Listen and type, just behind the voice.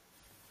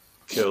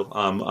Cool.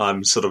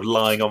 I'm sort of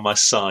lying on my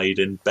side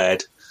in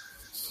bed.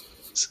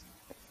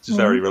 It's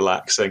very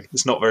relaxing.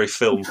 It's not very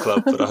film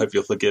club, but I hope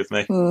you'll forgive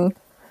me.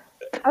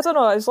 I don't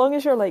know, as long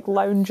as you're like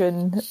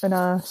lounging in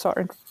a sort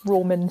of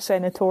Roman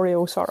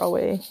senatorial sort of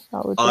way,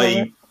 that would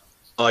be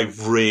I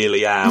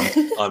really am.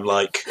 I'm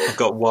like, I've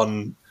got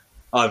one,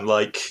 I'm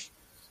like,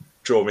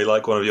 draw me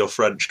like one of your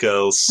French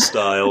girls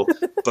style,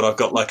 but I've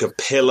got like a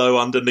pillow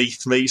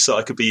underneath me so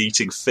I could be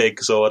eating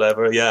figs or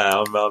whatever.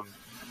 Yeah,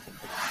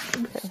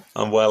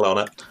 I'm well on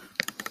it.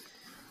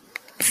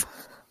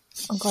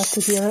 I'm glad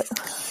to hear it.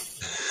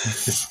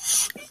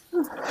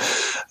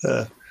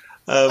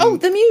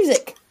 The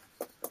music.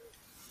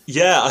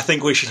 Yeah, I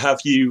think we should have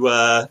you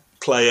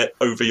play it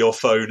over your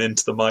phone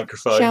into the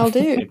microphone. Shall do.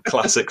 In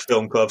classic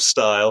Film Club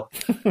style.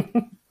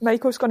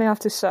 Michael's going to have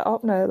to sit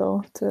up now,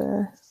 though,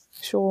 to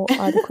show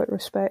adequate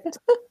respect.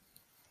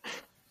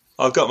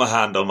 I've got my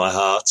hand on my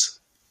heart.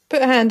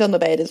 Put a hand on the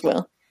bed as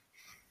well.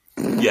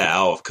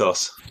 Yeah, of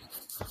course.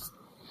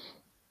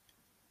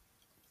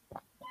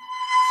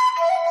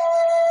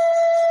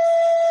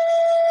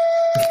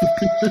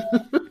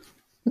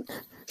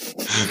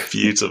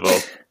 Beautiful.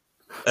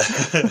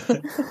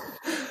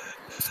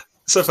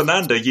 So,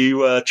 Fernando,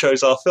 you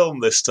chose our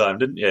film this time,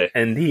 didn't you?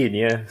 Indeed,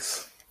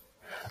 yes.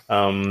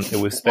 It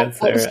was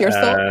Spencer. What was your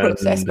thought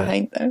process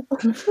behind that?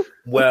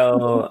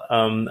 Well,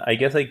 I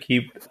guess I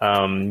keep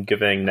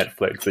giving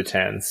Netflix a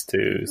chance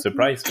to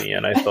surprise me,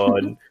 and I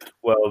thought,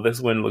 well, this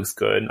one looks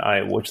good.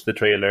 I watched the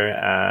trailer,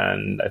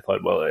 and I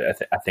thought, well,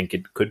 I think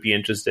it could be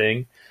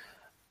interesting.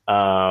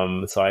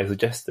 So I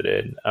suggested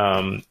it.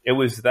 It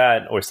was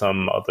that or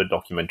some other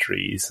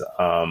documentaries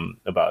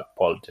about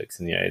politics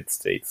in the United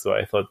States. So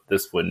I thought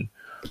this one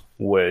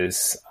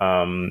was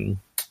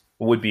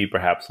would be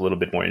perhaps a little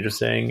bit more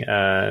interesting.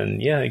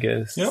 And yeah, I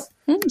guess. Yep.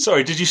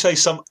 Sorry, did you say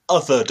some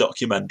other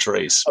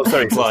documentaries? Oh,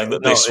 sorry, implying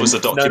that this was a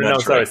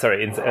documentary. No,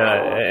 sorry.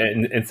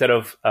 Instead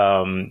of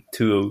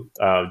two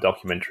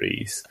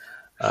documentaries.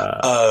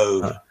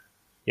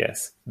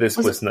 Yes, this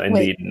was not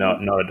a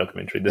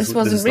documentary. This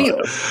wasn't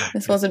real.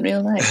 This wasn't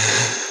real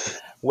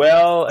life.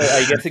 Well,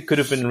 I guess it could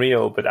have been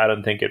real, but I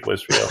don't think it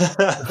was real.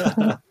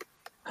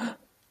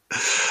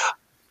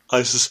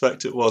 I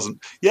suspect it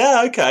wasn't.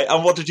 Yeah, okay.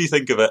 And what did you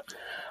think of it?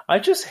 I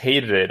just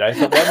hated it. I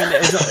thought,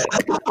 it's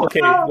not,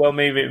 okay, well,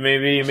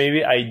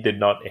 maybe I did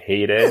not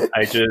hate it.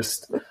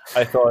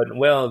 I thought,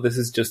 well, this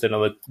is just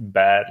another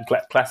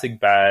classic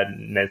bad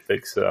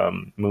Netflix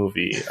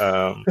movie.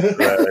 But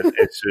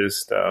it's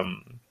just.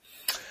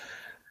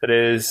 It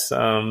is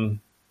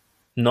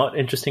not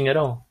interesting at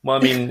all. Well, I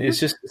mean, it's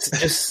just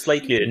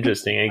slightly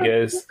interesting, I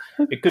guess.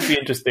 It could be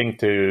interesting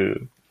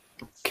to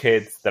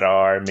kids that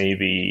are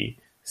maybe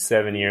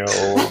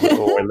 7-year-old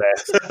or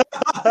less.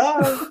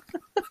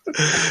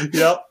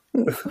 Yep.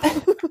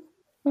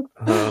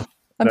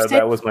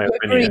 That was my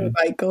opinion.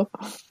 Michael.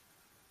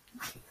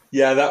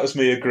 Yeah, that was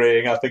me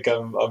agreeing. I think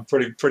I'm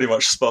pretty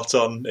much spot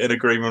on in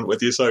agreement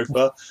with you so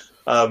far.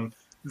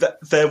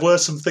 There were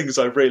some things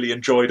I really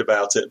enjoyed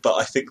about it, but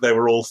I think they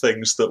were all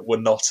things that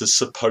were not as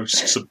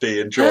supposed to be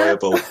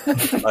enjoyable.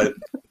 I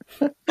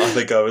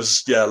think I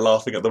was,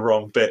 laughing at the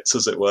wrong bits,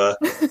 as it were.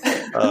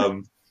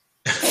 How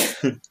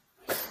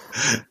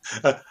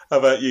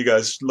about you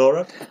guys,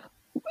 Laura?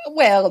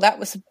 Well, that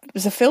was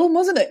a film,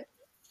 wasn't it?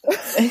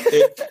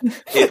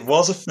 It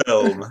was a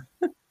film.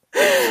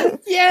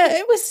 Yeah,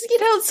 it was,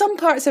 some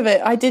parts of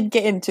it I did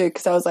get into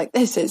because I was like,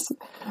 this is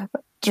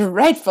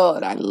dreadful,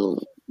 and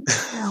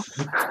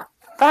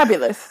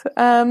fabulous.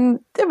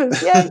 It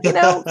was,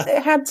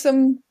 it had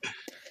some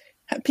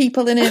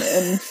people in it,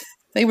 and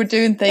they were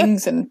doing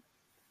things, and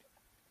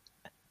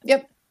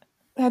yep,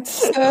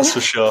 that's for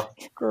sure.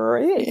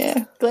 Great.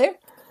 Yeah, Claire.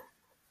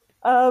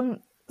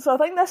 So I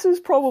think this is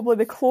probably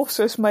the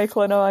closest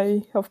Michael and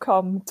I have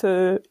come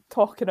to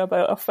talking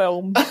about a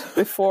film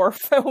before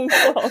Film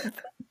Club.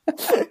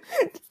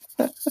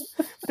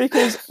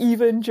 Because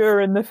even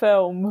during the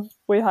film,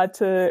 we had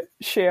to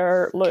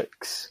share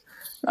looks.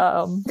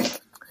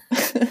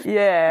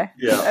 Yeah.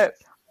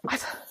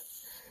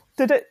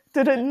 Did it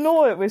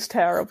know it was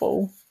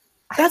terrible?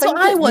 That's what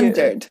I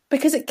wondered,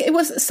 because it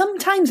was,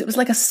 sometimes it was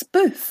like a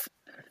spoof.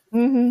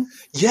 Mm-hmm.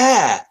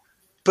 Yeah,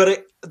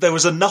 but there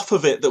was enough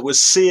of it that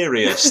was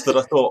serious that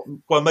I thought,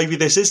 well, maybe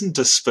this isn't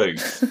a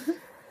spoof.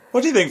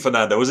 What do you think,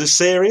 Fernando? Was it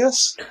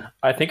serious?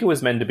 I think it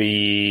was meant to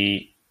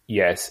be,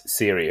 yes,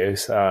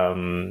 serious.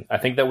 I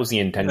think that was the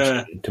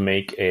intention, to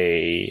make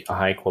a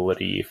high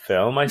quality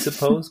film, I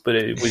suppose, but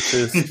it was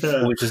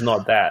just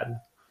not that.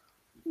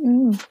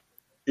 Mm.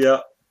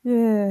 Yeah.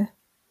 Yeah.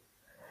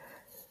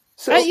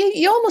 So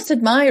you almost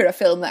admire a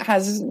film that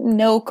has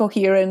no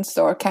coherence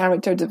or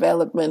character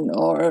development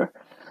or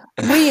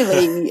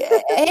really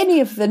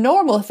any of the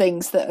normal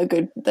things that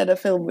a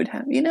film would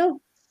have, Yeah,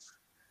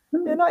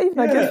 not even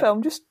a good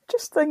film, just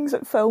things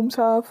that films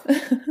have.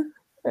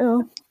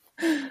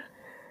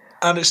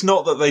 And it's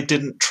not that they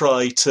didn't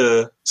try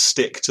to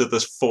stick to the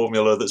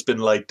formula that's been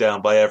laid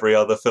down by every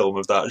other film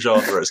of that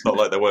genre. It's not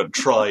like they weren't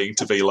trying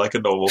to be like a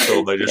normal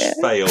film, they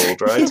just failed,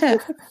 right?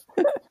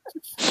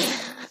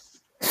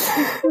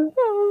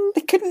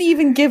 They couldn't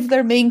even give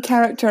their main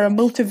character a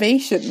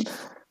motivation.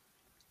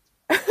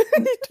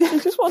 He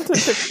just wanted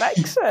to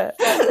fix it.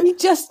 He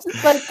just,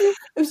 it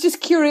was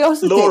just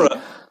curiosity.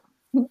 Laura,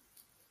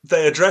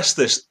 they addressed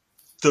this.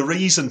 The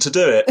reason to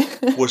do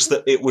it was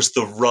that it was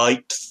the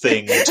right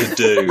thing to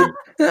do.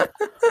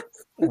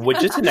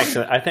 Which is an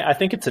excellent. I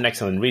think it's an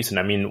excellent reason.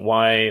 I mean,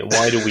 why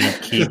do we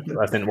keep?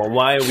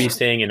 Why are we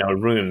staying in our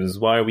rooms?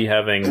 Why are we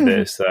having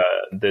this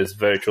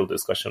virtual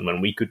discussion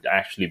when we could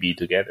actually be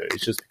together?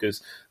 It's just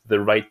because the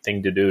right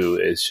thing to do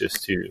is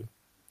just to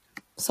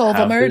solve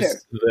a murder.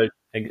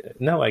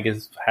 No, I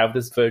guess have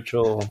this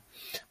virtual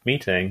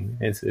meeting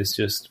is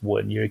just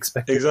what you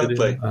expect.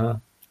 Exactly. To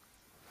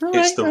do.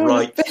 It's the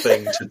right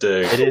thing to do.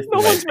 It is.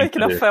 No one's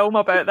making a film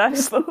about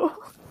this, though.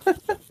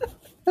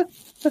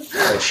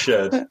 They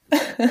should.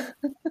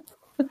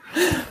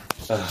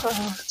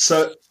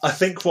 So I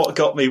think what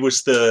got me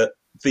was the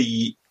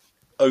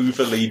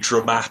overly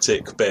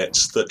dramatic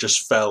bits that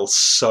just fell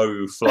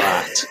so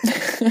flat.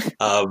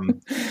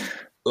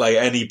 Like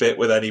any bit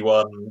with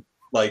anyone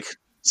like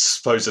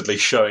supposedly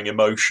showing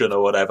emotion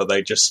or whatever,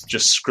 they just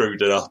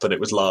screwed it up and it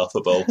was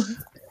laughable.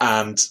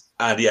 And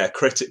yeah,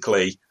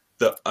 critically,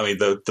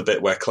 the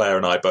bit where Claire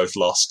and I both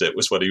lost it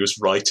was when he was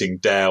writing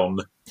down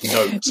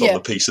notes on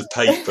the piece of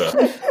paper.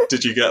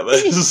 Did you get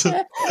this?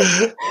 Yeah.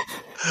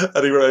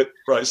 And he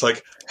writes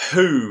like,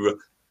 who, ?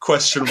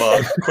 And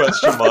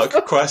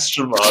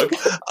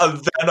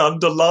then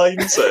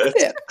underlines it.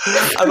 Yeah.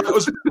 And that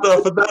was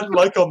enough. And then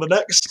like on the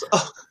next,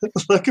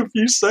 like a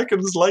few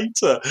seconds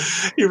later,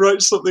 he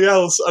writes something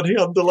else and he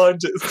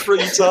underlines it 3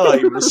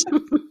 times.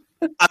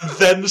 And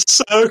then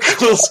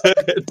circles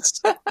it.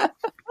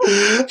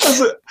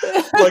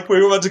 Like we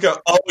were meant to go,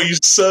 oh,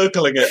 he's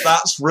circling it.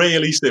 That's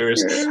really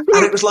serious. And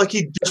it was like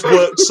he just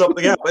worked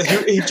something out.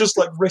 He'd just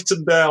like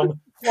written down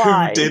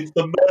who did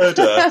the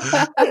murder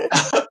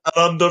and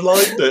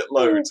underlined it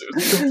loads. It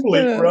was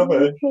complete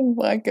rubbish. Oh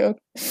my God.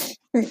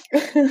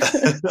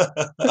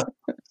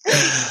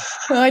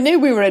 I knew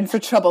we were in for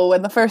trouble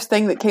when the first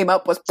thing that came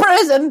up was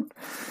prison.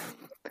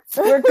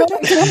 We're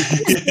going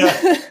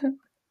to...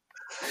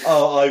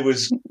 Oh, I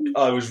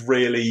was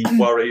really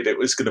worried it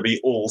was going to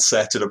be all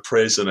set in a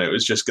prison. It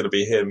was just going to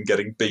be him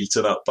getting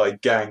beaten up by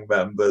gang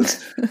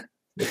members.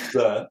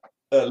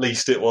 At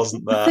least it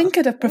wasn't that. I think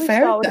I'd have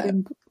preferred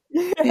that.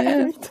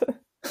 Yeah.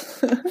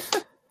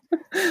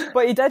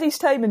 But he did his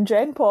time in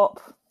Gen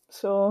Pop,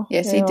 so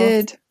yes, he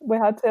did. We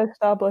had to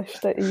establish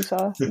that he's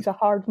a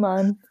hard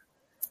man.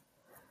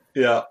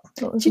 Yeah.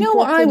 Do you know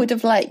what I would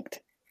have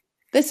liked?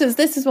 This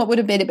is what would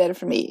have made it better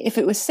for me if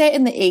it was set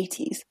in the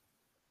 80s.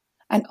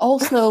 And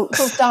also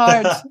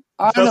starred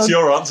Arnold. That's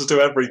your answer to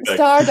everything.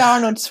 Starred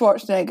Arnold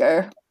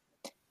Schwarzenegger,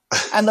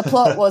 and the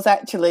plot was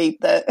actually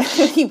that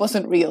he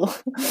wasn't real.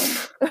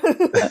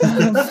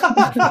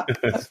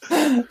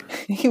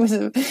 he was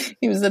an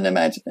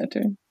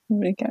imaginator.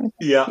 Yeah.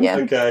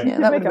 Okay. Yeah,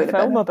 that would make a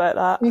film about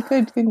that. You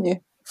could, couldn't you?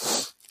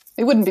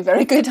 It wouldn't be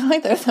very good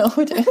either, though,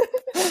 would it?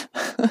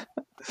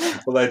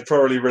 Well, they'd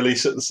probably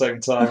release it at the same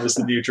time as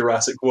the new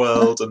Jurassic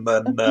World, and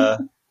then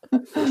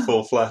it would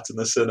fall flat in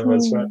the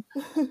cinemas, right?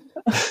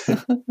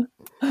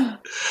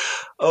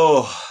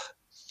 Oh,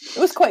 it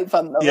was quite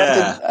fun though.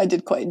 Yeah. I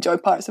did quite enjoy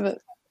parts of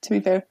it, to be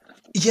fair.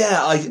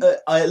 Yeah,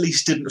 I at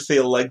least didn't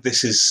feel like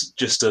this is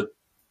just a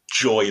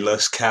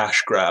joyless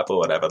cash grab or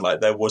whatever.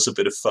 Like there was a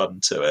bit of fun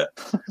to it.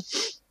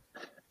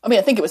 I mean,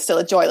 I think it was still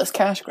a joyless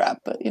cash grab,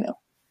 but you know,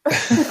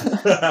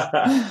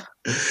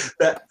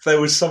 there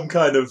was some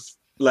kind of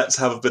let's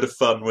have a bit of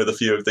fun with a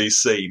few of these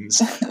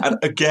scenes. And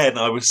again,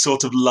 I was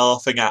sort of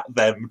laughing at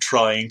them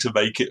trying to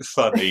make it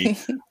funny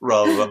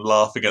rather than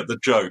laughing at the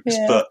jokes,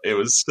 but it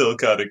was still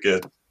kind of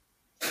good.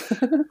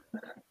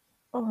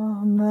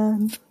 Oh,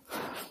 man.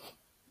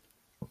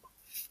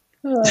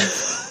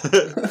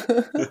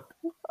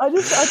 I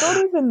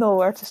don't even know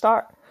where to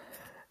start.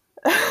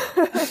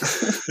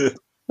 I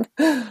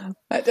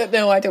don't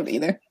know, I don't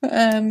either.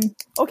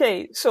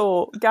 Okay,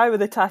 so guy with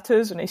the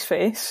tattoos on his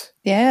face.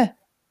 Yeah.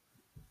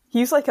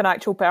 He's like an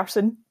actual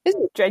person.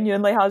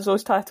 Genuinely has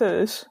those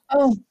tattoos.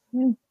 Oh.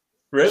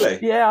 Really?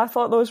 Yeah, I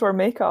thought those were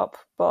makeup,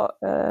 but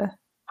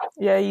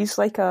yeah, he's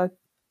like a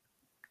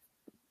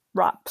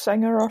rap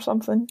singer or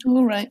something.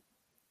 All right.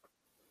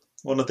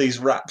 One of these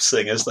rap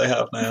singers they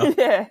have now.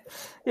 Yeah,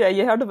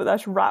 you heard about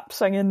this rap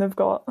singing they've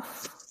got.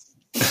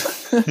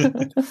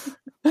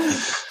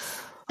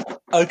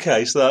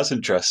 Okay, so that's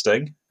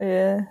interesting.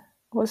 Yeah.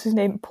 What's his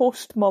name?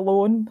 Post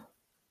Malone.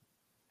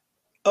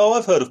 Oh,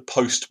 I've heard of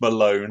Post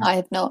Malone. I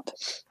have not,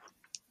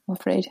 I'm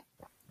afraid.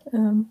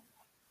 What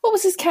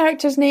was his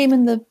character's name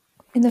in the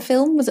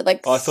film? Was it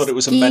like I thought it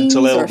was a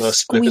mental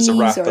illness, but if it's a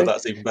rapper,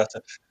 that's even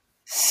better.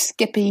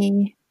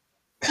 Skippy.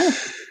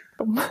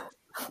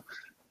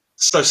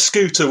 So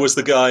Scooter was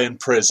the guy in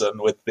prison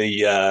with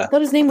the I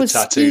thought his name was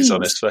tattoos Skees.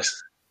 on his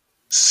face.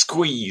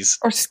 Squeeze.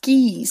 Or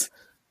Skis.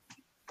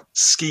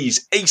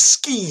 Skis. Hey,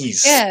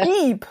 Skis! Yeah.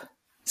 Skeeb.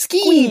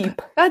 Skeeb.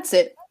 That's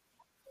it.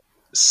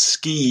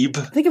 Skeeb.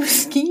 I think it was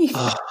Skeeb.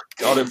 Oh,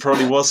 God, it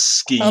probably was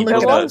Skeeb.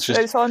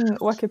 It's on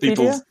Wikipedia.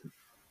 People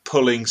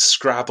pulling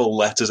Scrabble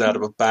letters out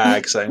of a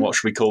bag, saying, "What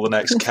should we call the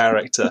next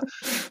character?"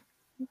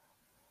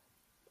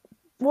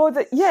 Well,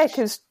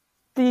 because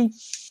the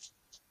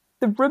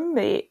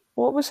roommate,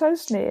 what was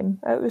his name?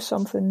 It was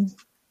something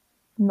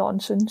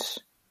nonsense.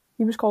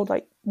 He was called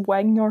like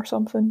Wing or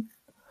something.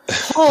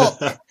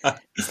 Hawk.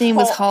 His name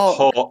was Hawk.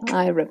 Hawk.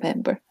 I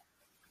remember.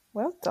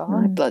 Well I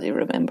done. bloody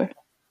remember.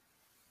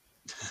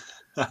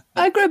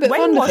 I grew a bit Wing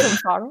fond of wasn't him.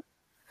 Farrell.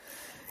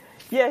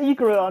 Yeah, he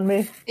grew on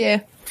me. Yeah.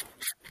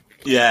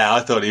 Yeah, I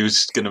thought he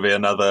was going to be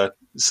another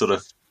sort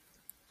of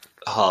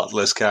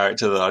heartless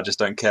character that I just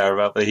don't care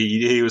about, but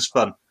he was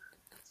fun.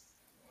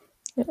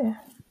 Yeah.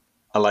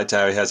 I liked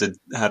how he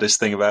had his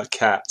thing about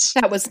cats.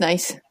 That was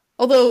nice.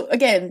 Although,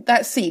 again,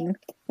 that scene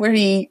where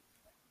he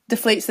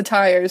deflates the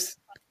tyres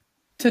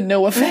to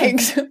no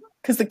effect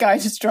because the guy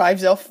just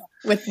drives off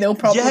with no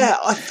problem. Yeah,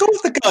 I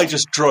thought the guy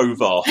just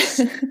drove off.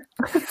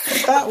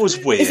 That was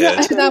weird. Is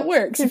that how that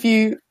works? If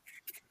you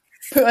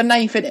put a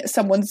knife in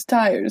someone's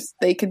tyres,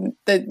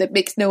 that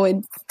makes no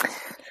end.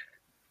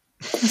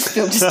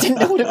 Still just didn't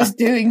know what it was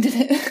doing, did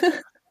it?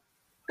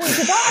 Wait,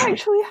 did that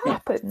actually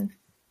happen?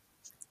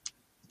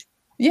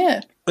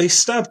 Yeah. He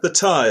stabbed the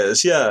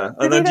tyres, yeah.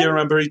 And then do you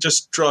remember he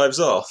just drives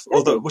off?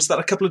 Although, was that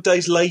a couple of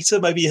days later?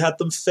 Maybe he had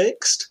them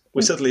fixed?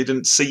 We certainly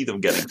didn't see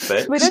them getting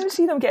fixed. We didn't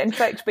see them getting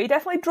fixed, but he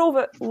definitely drove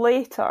it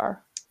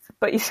later.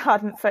 But he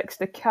hadn't fixed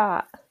the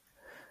cat.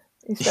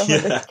 He still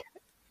had the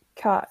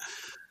cat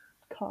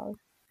car.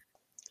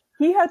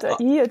 He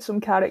had some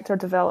character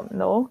development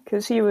though,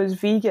 because he was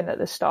vegan at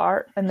the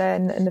start, and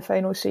then in the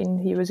final scene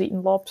he was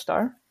eating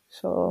lobster.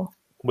 So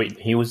wait,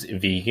 he was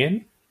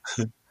vegan?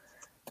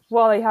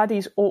 Well, he had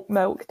his oat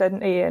milk,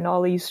 didn't he? And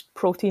all his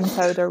protein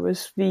powder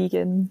was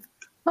vegan.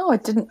 Oh, I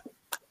didn't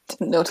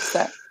notice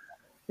that.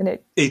 And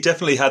he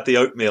definitely had the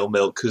oatmeal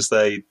milk because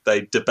they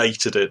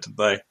debated it, didn't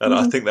they? And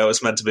I think that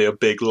was meant to be a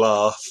big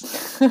laugh.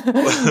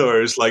 Where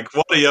it was like,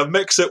 what do you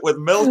mix it with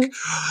milk?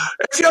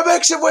 If you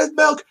mix it with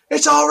milk,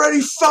 it's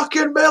already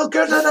fucking milk,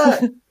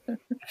 isn't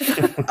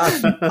it?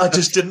 I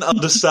just didn't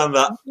understand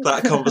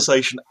that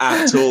conversation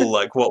at all,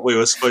 like what we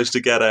were supposed to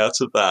get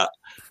out of that.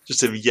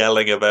 Just him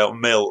yelling about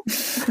milk.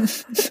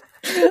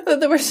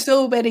 There were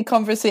so many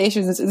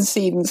conversations and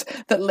scenes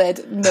that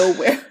led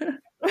nowhere.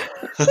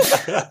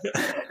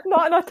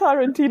 Not in a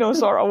Tarantino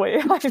sort of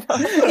way either.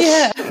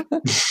 Yeah.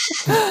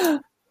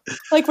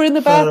 Like we're in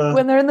the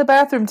when they're in the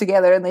bathroom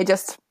together and they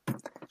just,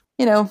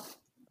 and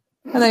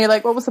then you're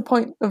like, what was the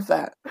point of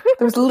that?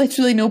 There was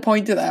literally no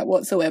point to that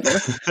whatsoever.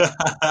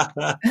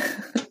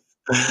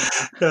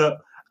 Yeah.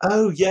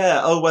 Oh,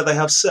 yeah. Oh, where they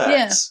have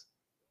sex.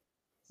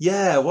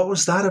 Yeah, what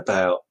was that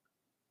about?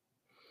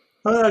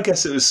 Well, I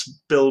guess it was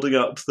building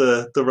up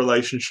the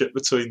relationship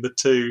between the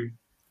two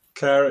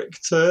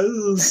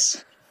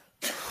characters.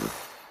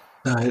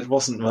 No, it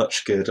wasn't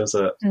much good, was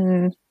it?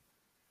 Mm.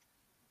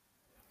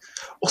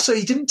 Also,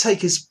 he didn't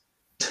take his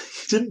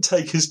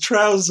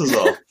trousers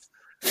off.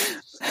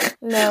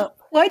 No.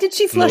 Why did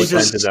she No flush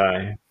time to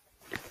die.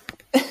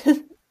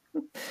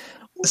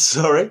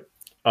 Sorry?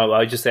 Oh,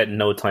 I just said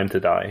no time to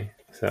die.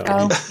 So.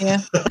 Oh,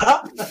 yeah.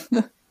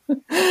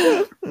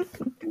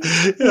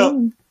 Yeah.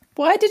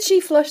 Why did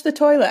she flush the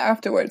toilet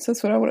afterwards?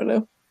 That's what I want to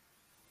know.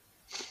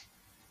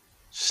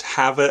 Just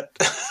have it.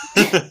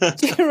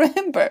 Do you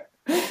remember?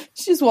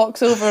 She just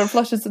walks over and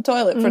flushes the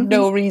toilet for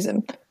no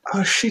reason.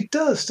 Oh, she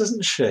does,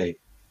 doesn't she?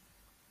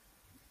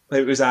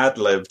 It was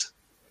ad-libbed.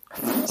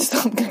 So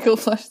I'm going to go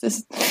flush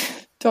this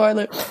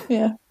toilet.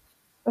 Yeah.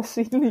 I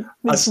see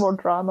needs more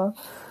drama.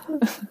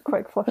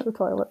 Quick, flush the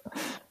toilet.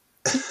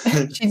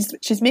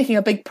 She's making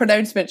a big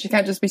pronouncement. She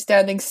can't just be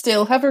standing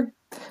still. Have her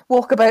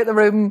walk about the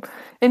room,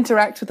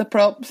 interact with the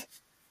props,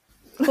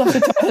 flush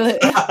the toilet.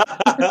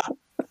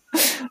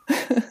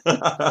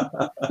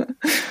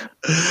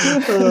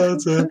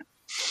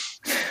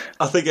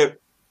 I think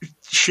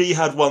she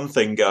had one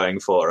thing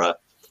going for her,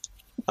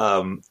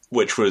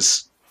 which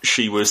was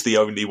she was the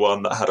only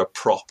one that had a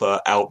proper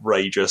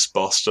outrageous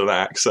Boston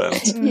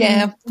accent.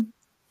 Yeah.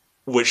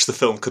 Which the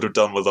film could have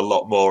done with a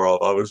lot more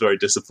of. I was very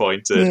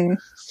disappointed. Mm.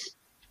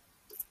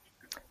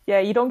 Yeah,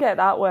 you don't get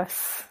that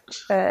with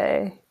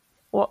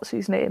what's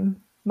his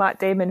name? Matt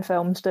Damon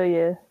films, do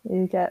you?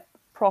 You get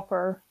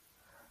proper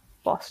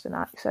Boston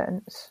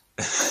accents.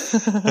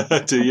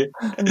 Do you?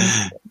 And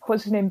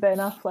what's his name? Ben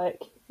Affleck.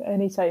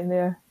 Anytime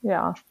there,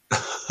 yeah.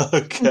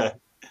 Okay.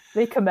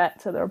 They commit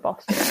to their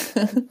Boston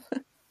accents.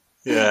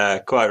 Yeah,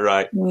 quite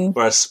right. Mm.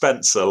 Whereas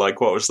Spencer, like,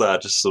 what was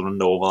that? Just sort of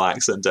normal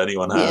accent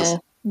anyone has.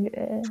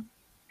 Yeah.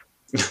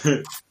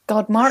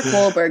 God, Mark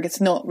Wahlberg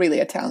is not really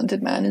a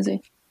talented man, is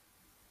he?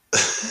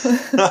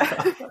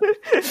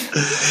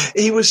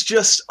 He was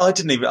just, I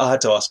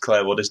had to ask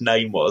Claire what his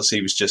name was.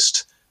 He was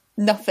just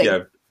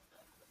Nothing.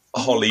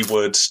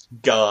 Hollywood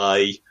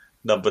guy,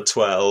 number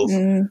 12.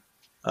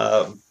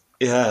 I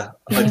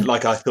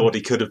thought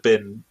he could have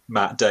been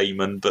Matt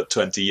Damon, but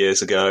 20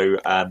 years ago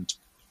and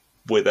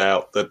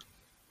without the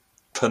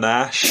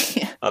panache.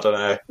 Yeah. I don't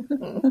know.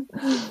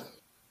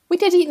 We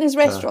did eat in his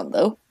restaurant,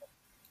 though.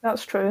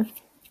 That's true.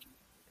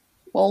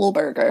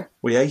 Wahlburger.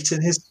 We ate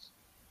in his...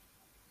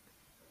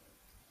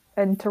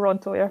 in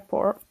Toronto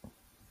Airport.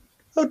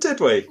 Oh, did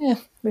we? Yeah.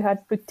 We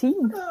had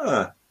poutine.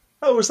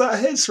 Oh, was that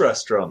his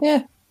restaurant?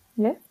 Yeah.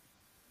 Yeah.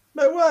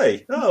 No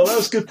way. Oh, that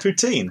was good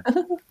poutine.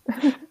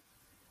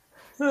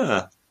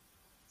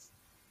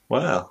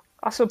 Wow.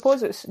 I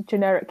suppose it's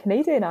generic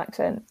Canadian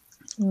accent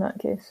in that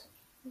case.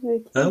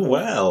 Oh,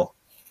 well.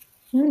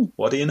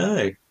 What do you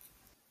know?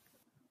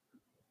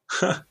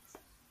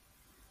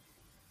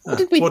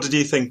 What did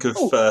you think of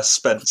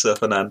Spencer,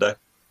 Fernando?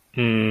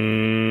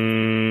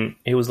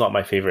 He was not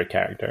my favorite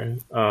character.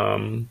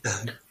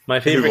 My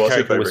favorite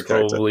character was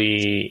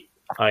probably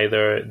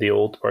either the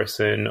old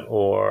person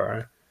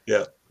or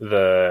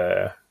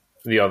the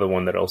other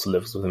one that also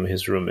lives with him,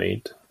 his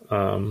roommate.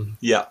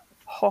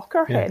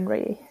 Hawker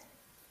Henry.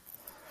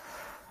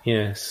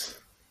 Yes.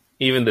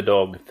 Even the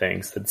dog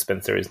thinks that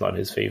Spencer is not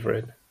his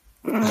favorite.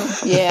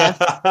 Yeah.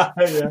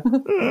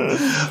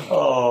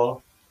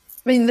 Oh.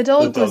 I mean, the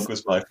dog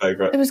was my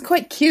favourite. It was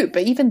quite cute,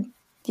 but even,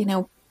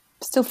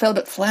 still felt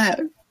a bit flat.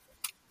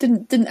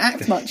 Didn't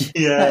act much,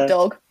 that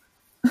dog.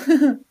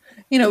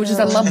 Just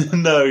a lump.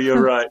 No,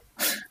 you're right.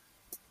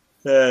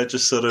 Yeah,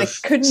 just sort of. I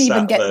couldn't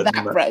even get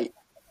that right.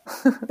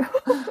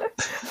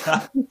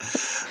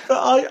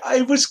 But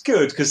I was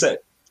good because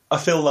I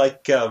feel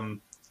like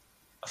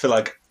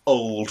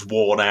old,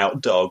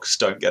 worn-out dogs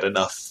don't get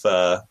enough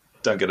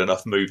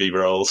movie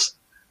roles.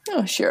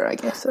 Oh, sure, I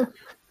guess so.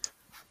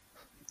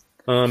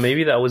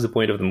 Maybe that was the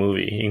point of the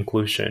movie,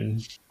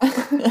 inclusion.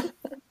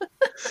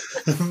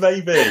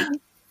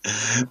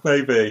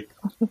 Maybe.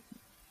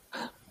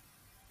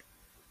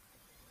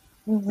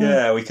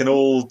 Yeah, we can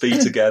all be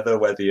together,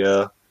 whether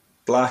you're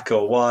black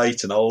or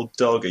white, an old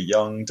dog, a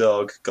young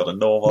dog, got a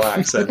normal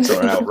accent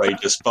or an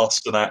outrageous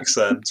Boston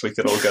accent. We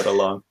can all get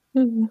along.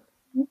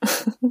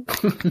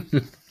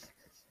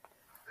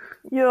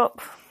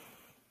 Yup.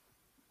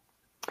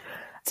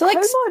 So, how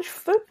much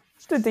food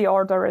did they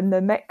order in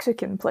the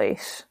Mexican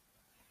place?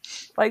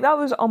 Like, that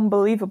was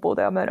unbelievable,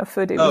 the amount of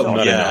food he was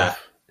ordering. Not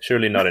enough.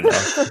 Surely not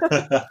enough.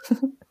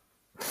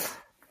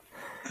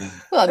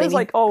 Well, I mean, it's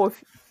like,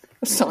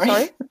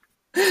 sorry?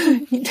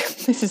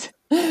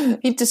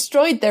 He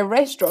destroyed their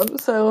restaurant,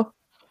 so...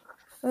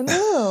 I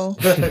know.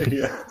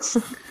 Yes.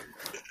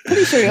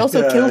 Pretty sure he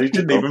also killed people. He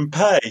didn't even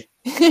pay.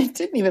 He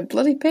didn't even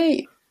bloody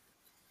pay.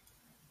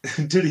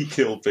 Did he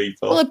kill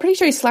people? Well, I'm pretty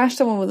sure he slashed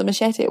someone with a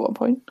machete at one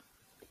point. Do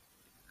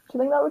you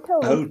think that would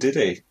kill him? Oh, did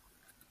he?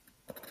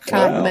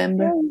 Can't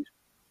remember.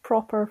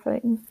 Proper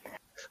thing.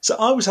 So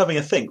I was having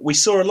a think. We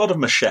saw a lot of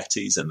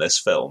machetes in this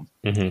film.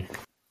 Mm-hmm.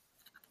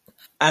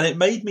 And it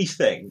made me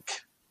think,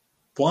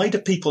 why do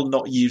people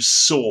not use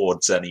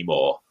swords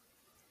anymore?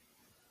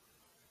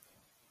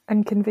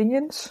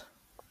 Inconvenience?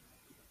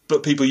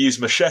 But people use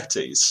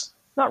machetes?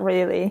 Not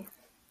really.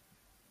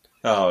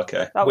 Oh,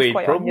 okay. That was Wait,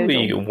 quite probably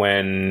unusual.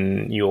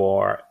 when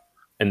you're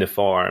in the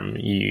farm,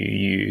 you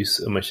use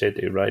a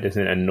machete, right?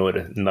 Isn't it? And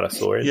not a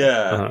sword?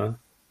 Yeah.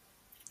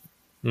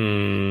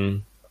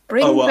 Bring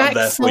and back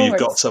therefore swords. you've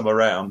got some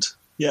around.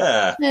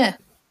 Yeah. Yeah. It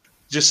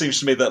just seems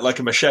to me that like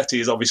a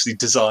machete is obviously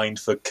designed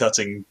for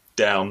cutting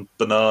down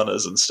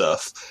bananas and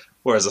stuff,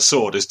 whereas a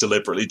sword is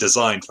deliberately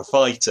designed for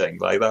fighting.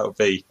 Like that would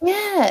be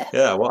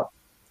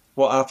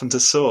what happened to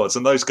swords?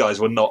 And those guys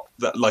were not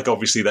that, like,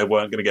 obviously they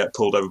weren't going to get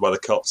pulled over by the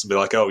cops and be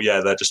like, oh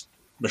yeah, they're just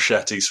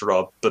machetes for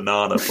our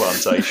banana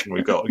plantation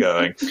we've got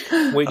going.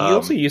 Wait, you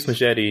also use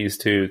machetes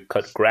to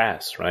cut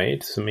grass,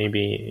 right? So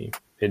maybe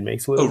it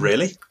makes a little... Oh,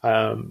 really?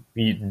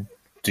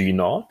 Do you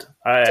not?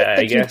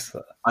 I guess...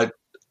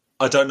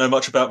 I don't know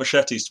much about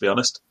machetes, to be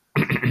honest.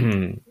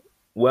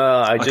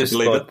 Well, I just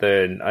thought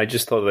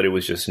that it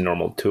was just a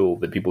normal tool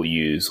that people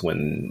use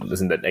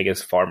that I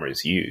guess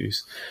farmers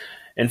use.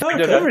 In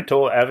fact, okay.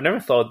 I've never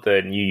thought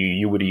that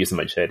you would use a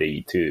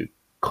machete to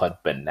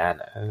cut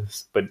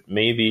bananas, but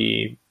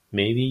maybe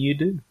you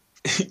do.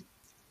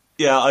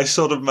 Yeah, I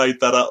sort of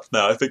made that up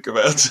now I think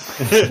about it.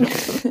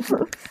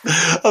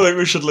 I think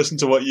we should listen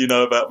to what you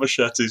know about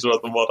machetes rather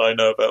than what I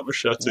know about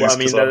machetes. Well, I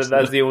mean,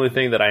 that's the only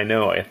thing that I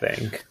know, I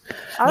think.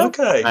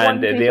 Okay.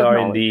 And they are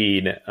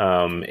indeed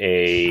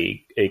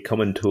a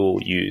common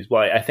tool used.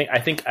 Well, I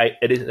think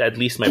it is at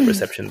least my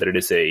perception that it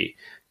is a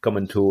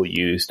common tool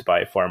used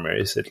by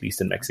farmers, at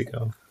least in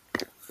Mexico.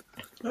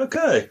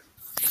 Okay.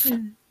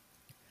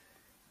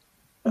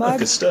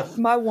 Good stuff.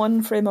 My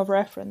one frame of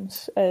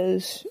reference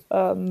is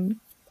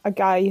a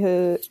guy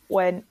who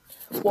went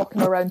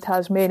walking around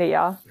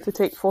Tasmania to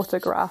take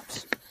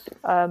photographs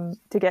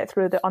to get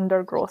through the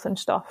undergrowth and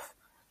stuff.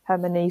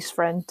 Him and his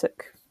friend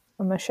took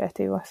a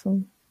machete with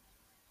them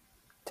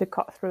to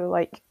cut through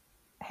like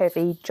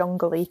heavy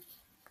jungly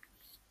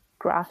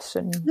grass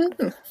and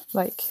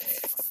like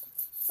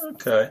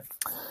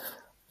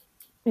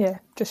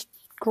just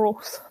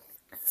growth.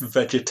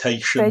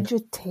 Vegetation.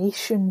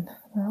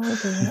 That'll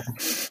do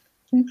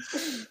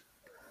it.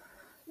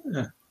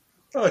 Yeah.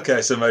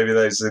 Okay, so maybe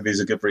these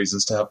are good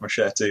reasons to have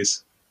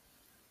machetes.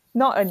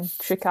 Not in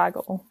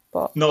Chicago,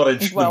 but not in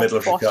the middle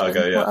of Boston,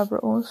 Chicago, yeah. Whatever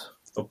it was.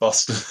 Or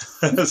Boston.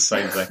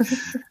 Same thing.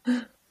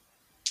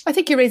 I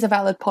think you raise a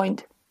valid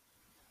point.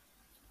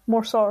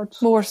 More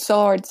swords. More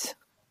swords.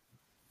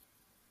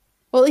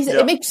 Well, at least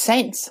it makes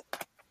sense.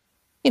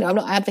 You know, I'm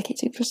not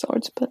advocating for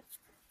swords, but...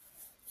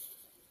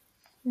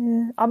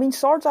 Yeah. I mean,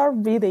 swords are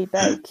really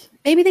big.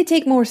 Maybe they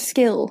take more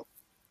skill.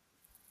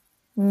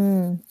 You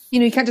know,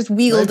 you can't just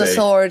wield a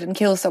sword and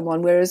kill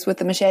someone, whereas with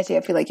the machete,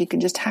 I feel like you can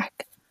just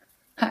hack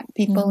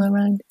people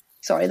around.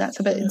 Sorry, that's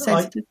a bit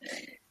insensitive.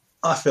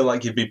 I feel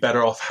like you'd be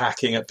better off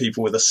hacking at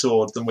people with a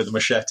sword than with a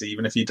machete,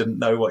 even if you didn't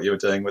know what you were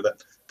doing with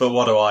it. But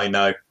what do I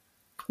know?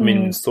 I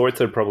mean,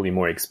 swords are probably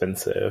more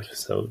expensive,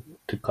 so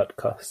to cut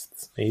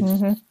costs, maybe.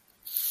 Mm-hmm.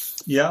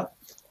 Yeah.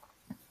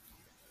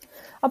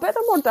 I bet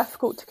they're more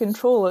difficult to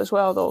control as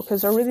well, though,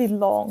 because they're really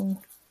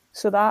long.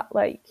 So that,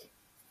 like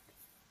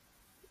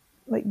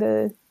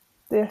the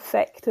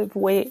effective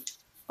weight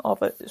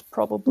of it is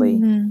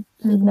probably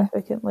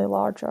significantly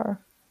larger,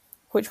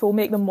 which will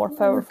make them more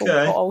powerful,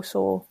 but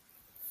also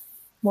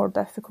more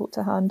difficult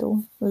to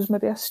handle. There's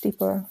maybe a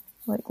steeper,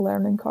 like,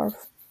 learning curve.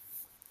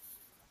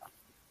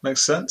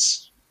 Makes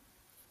sense.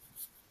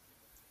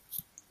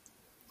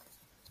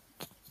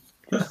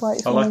 Just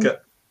like I like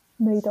it.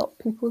 Made up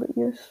people that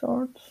use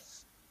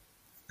swords.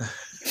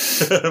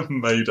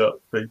 Made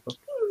up people.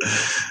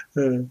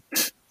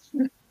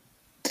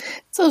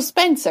 So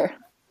Spencer.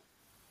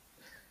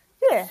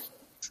 Yeah.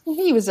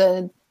 He was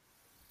a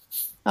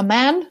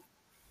man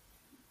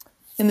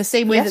in the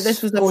same way that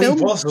this was a film.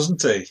 He was,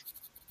 wasn't he?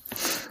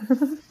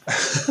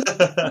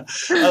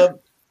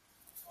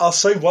 I'll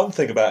say one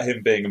thing about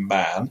him being a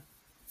man.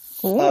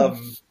 He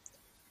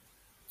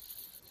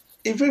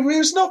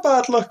was not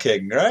bad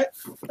looking, right?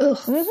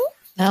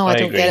 No, I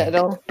don't get it at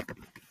all.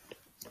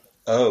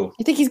 Oh.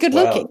 You think he's good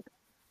looking?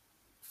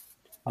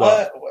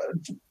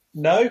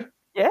 No.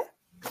 Yeah?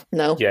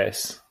 No.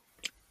 Yes.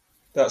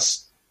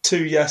 That's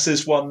 2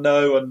 yeses, 1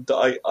 no, and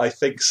I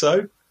think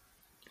so.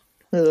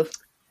 They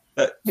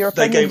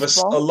gave us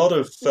a lot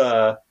of...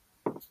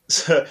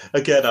 so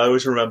again, I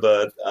always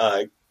remember,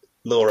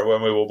 Laura,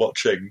 when we were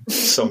watching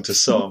Song to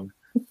Song,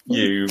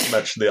 you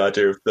mentioned the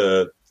idea of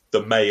the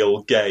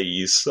male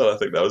gaze. So I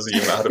think that was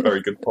you had a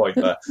very good point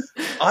there.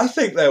 I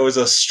think there was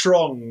a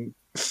strong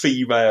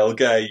female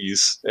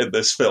gaze in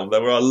this film.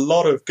 There were a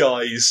lot of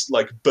guys,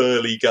 like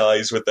burly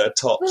guys with their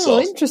tops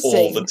off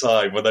all the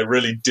time when they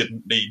really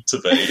didn't need to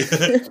be.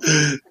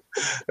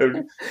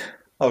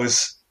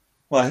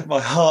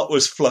 My heart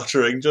was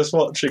fluttering just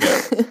watching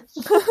it.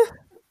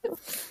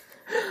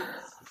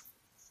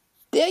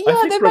 Yeah,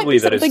 there might be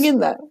something in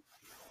that.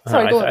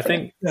 Sorry, I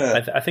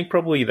think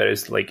probably there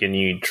is like a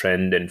new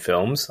trend in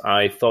films.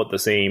 I thought the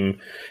same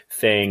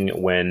thing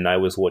when I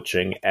was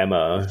watching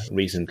Emma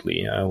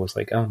recently. I was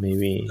like,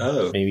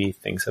 maybe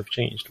things have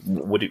changed.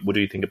 What do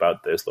you think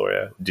about this,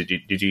 Laura? Did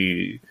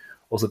you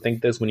also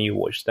think this when you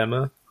watched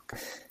Emma?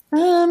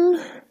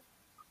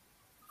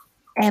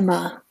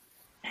 Emma.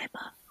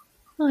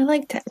 Oh, I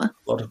liked Emma.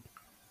 A lot of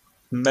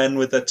men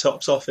with their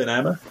tops off in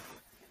Emma.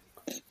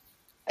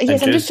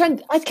 Yes, I'm just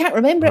trying. I can't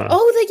remember it.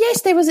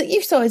 Yes, there was.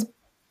 You saw his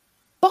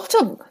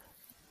bottom.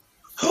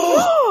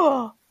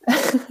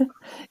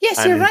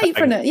 Yes, you're right,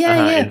 Fernand.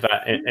 Yeah.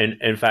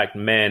 In fact,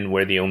 men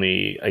were the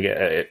only.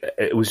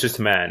 It was just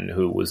a man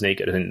who was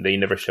naked, and they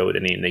never showed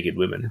any naked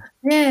women.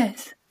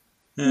 Yes.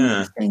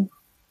 Yeah.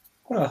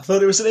 Well, I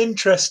thought it was an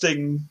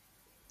interesting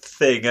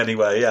thing.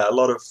 Anyway, yeah, a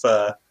lot of.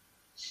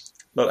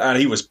 And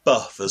he was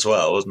buff as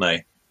well, wasn't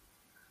he?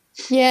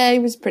 Yeah, he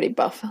was pretty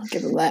buff. I'll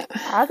give him that.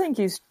 I think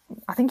he's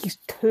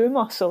too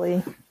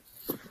muscly.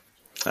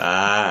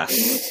 I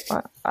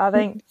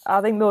think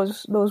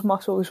those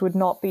muscles would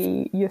not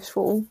be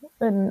useful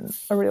in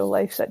a real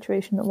life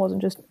situation that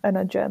wasn't just in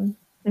a gym.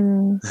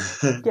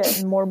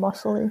 Getting more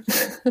muscly.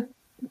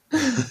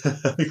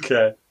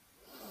 Okay.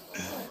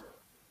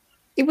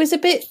 It was a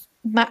bit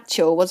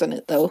macho, wasn't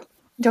it? Though,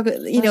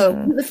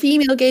 the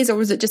female gaze, or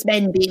was it just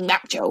men being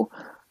macho?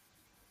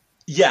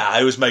 Yeah,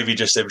 it was maybe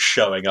just him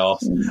showing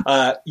off.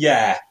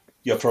 Yeah,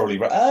 you're probably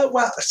right.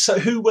 So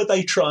who were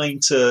they trying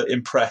to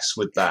impress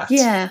with that?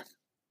 Yeah.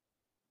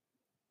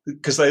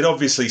 Because they'd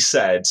obviously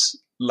said,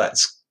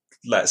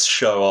 let's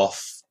show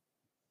off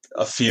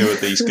a few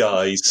of these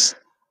guys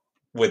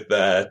with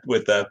their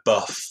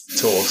buff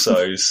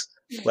torsos.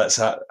 Let's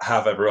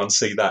have everyone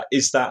see that.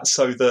 Is that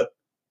so that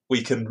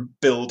we can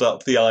build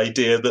up the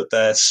idea that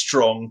they're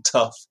strong,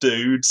 tough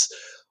dudes?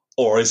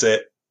 Or is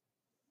it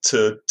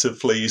to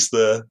please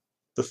the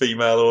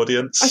female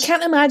audience? I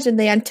can't imagine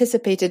they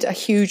anticipated a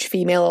huge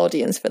female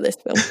audience for this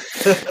film.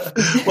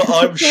 Well,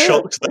 I'm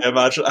shocked they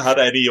had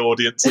any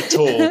audience at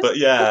all, but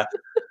yeah.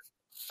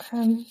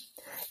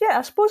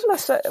 I suppose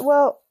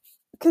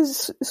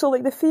because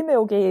the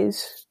female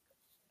gaze,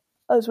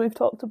 as we've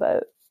talked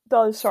about,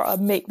 does sort of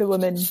make the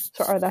woman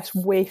sort of this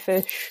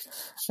waifish,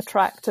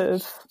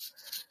 attractive,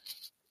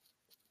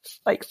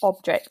 like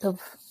object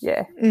of,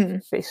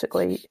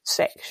 basically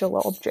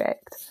sexual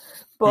object.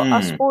 But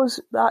I suppose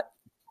that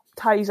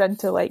ties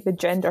into like the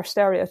gender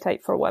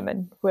stereotype for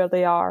women, where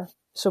they are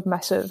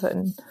submissive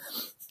and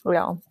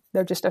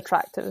they're just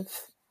attractive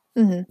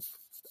in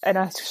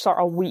a sort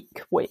of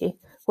weak way,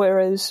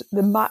 whereas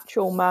the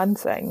macho man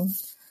thing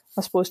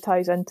I suppose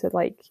ties into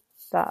like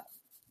that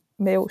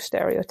male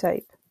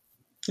stereotype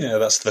Yeah,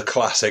 that's the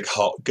classic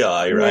hot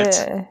guy,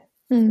 right?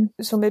 Yeah.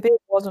 So maybe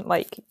it wasn't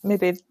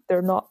maybe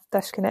they're not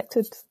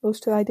disconnected, those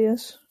two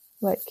ideas.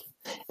 That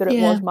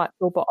it was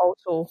macho, but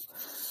also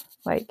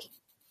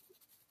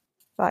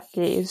that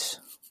gaze.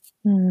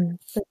 That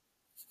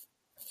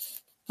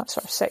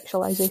sort of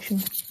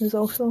sexualization is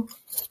also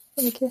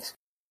in the case.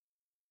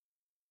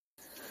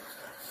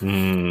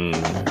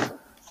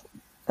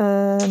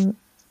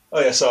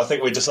 So I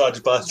think we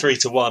decided by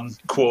 3-1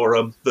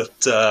 quorum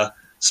that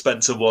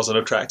Spencer was an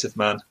attractive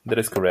man. That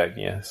is correct,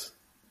 yes.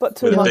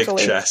 But with a big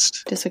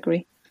chest.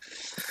 Disagree.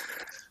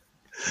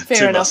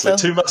 Fair enough, though.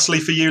 Too muscly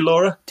for you,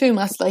 Laura? Too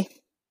muscly.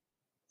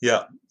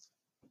 Yeah.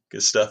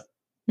 Good stuff.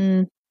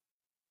 It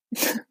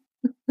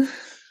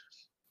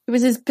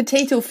was his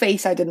potato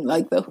face I didn't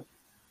like, though.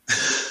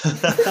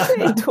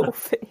 Potato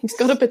face. He's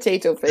got a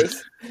potato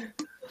face.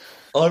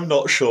 I'm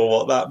not sure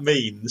what that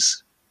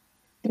means.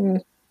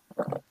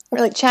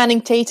 Like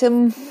Channing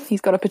Tatum,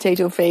 he's got a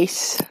potato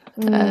face.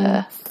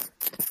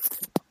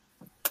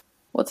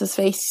 What's his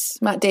face?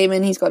 Matt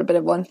Damon, he's got a bit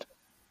of one.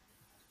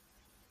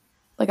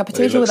 Like a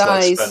potato with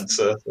eyes.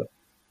 Spencer.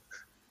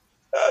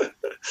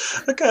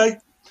 Okay.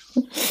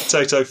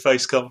 Potato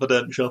face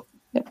confidential.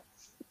 Yep.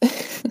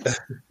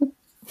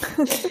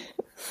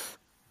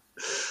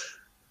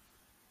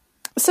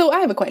 So I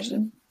have a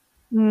question.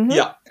 Mm-hmm.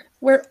 Yeah.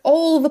 Were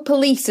all the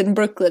police in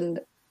Brooklyn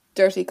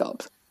dirty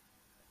cops?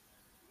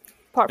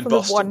 Apart from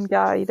the one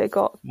guy that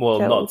got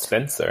killed. Not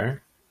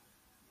Spencer.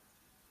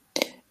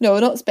 No,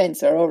 not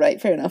Spencer. All right,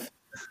 fair enough.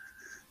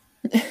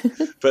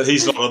 But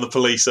he's not on the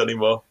police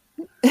anymore.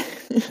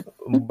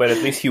 But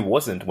at least he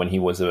wasn't when he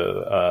was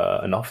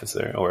an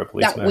officer or a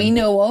policeman. That we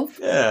know of.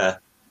 Yeah.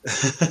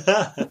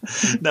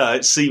 No,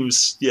 it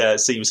seems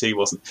he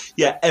wasn't.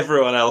 Yeah,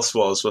 everyone else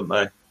was, weren't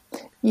they?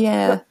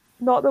 Yeah. But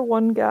not the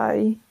one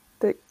guy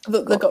that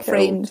got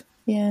framed.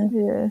 Yeah.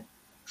 Yeah.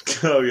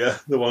 Oh, yeah,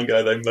 the one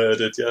guy they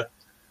murdered, yeah.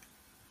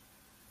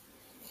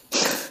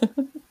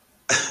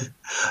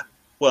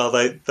 Well,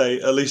 they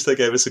at least they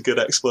gave us a good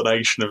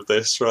explanation of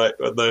this, right?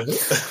 When the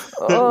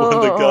when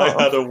the guy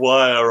had a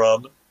wire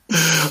on,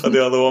 and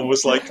the other one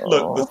was like,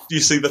 "Look, you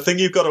see, the thing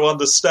you've got to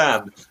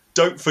understand.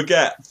 Don't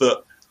forget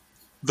that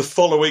the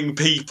following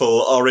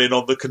people are in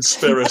on the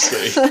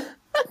conspiracy: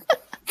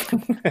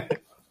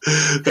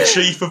 the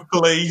chief of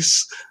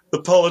police,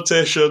 the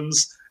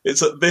politicians."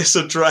 It's at this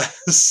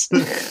address.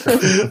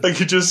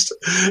 Like you just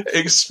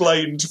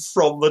explained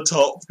from the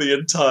top the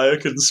entire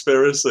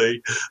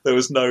conspiracy. There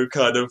was no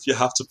kind of, you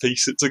have to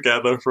piece it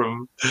together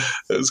from,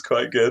 it was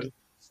quite good.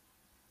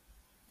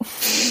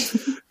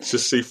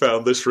 Just he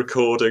found this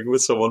recording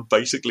with someone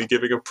basically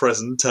giving a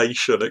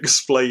presentation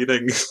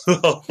explaining the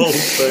whole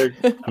thing.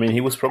 I mean,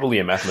 he was probably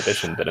a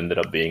mathematician that ended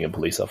up being a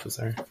police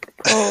officer.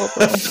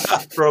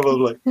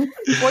 Probably.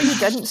 What you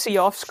didn't see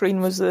off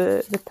screen was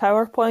the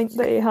PowerPoint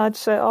that he had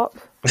set up,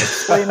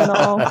 explaining it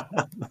all.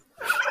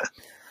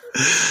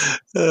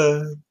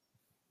 So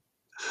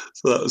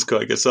that was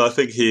quite good. So I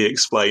think he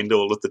explained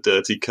all of the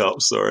dirty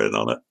cops that were in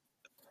on it.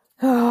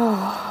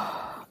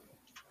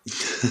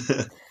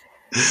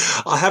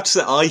 I have to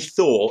say, I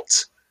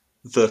thought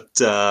that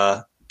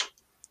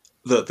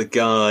the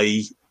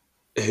guy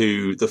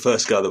the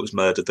first guy that was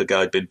murdered, the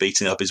guy who'd been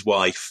beating up his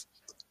wife,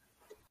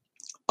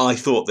 I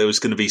thought there was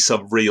going to be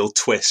some real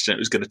twist and it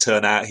was going to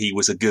turn out he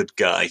was a good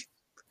guy.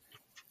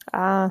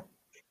 And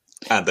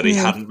that he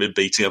hadn't been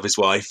beating up his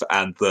wife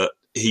and that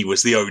he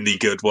was the only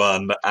good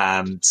one.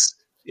 And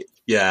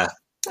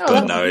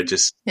but no, it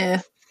just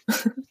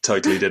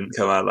totally didn't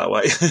come out that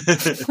way.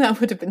 That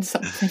would have been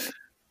something.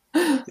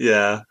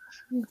 Yeah.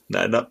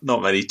 No,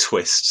 not many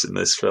twists in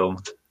this film.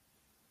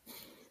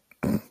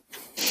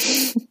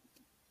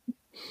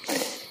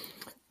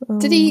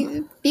 Did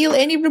he feel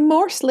any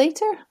remorse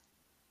later? Did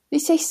he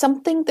say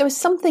something? There was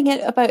something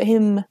about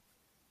him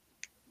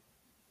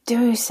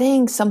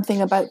saying something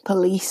about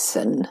police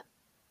and...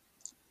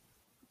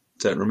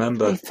 Don't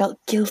remember. He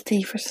felt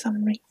guilty for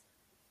some reason.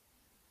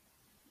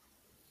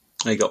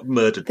 He got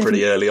murdered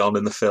pretty early on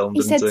in the film,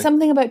 didn't he? He said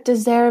something about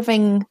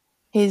deserving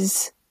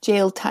his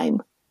jail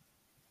time.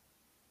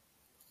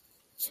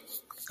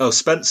 Oh,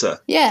 Spencer?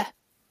 Yeah.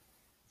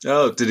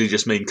 Oh, did he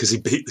just mean because he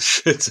beat the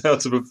shit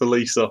out of a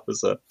police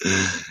officer?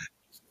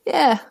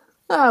 Yeah.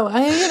 Oh,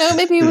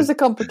 maybe he was a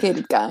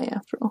complicated guy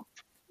after all.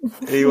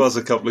 He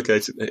wasn't a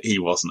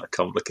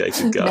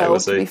complicated guy,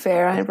 was he? To be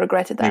fair, I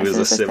regretted that. He was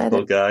a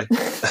simple guy.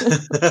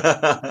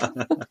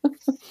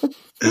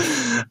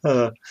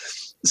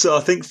 So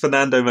I think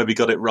Fernando maybe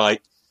got it right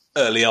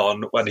early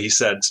on when he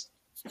said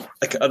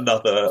like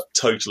another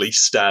totally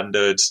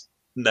standard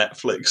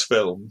Netflix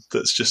film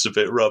that's just a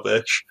bit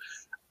rubbish.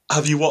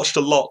 Have you watched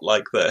a lot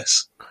like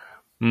this?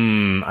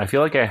 I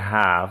feel like I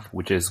have,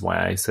 which is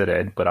why I said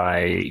it, but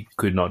I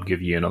could not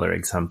give you another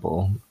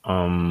example.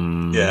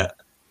 Yeah,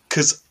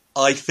 because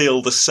I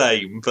feel the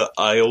same, but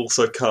I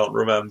also can't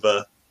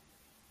remember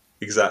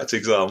exact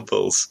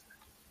examples.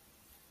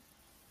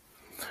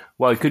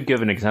 Well, I could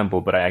give an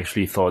example, but I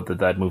actually thought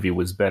that movie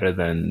was better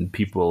than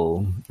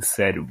people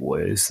said it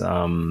was.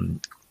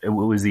 it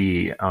was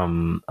the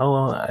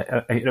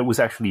it was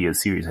actually a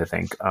series, I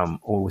think.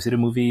 Or was it a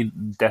movie?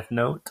 Death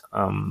Note.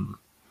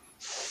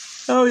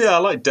 Oh yeah, I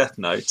like Death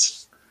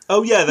Note.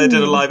 Oh yeah, they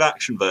did a live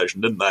action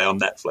version, didn't they, on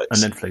Netflix? On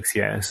Netflix,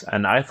 yes,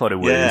 and I thought it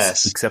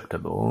was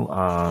acceptable.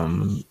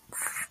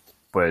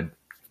 But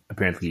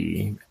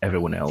apparently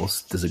everyone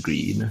else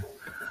disagreed.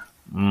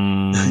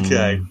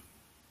 Okay.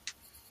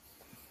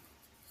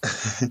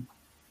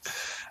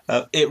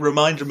 It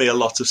reminded me a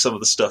lot of some of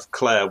the stuff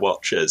Claire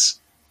watches.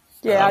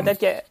 Yeah, I did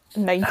get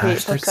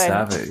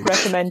 98%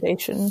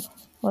 recommendation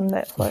on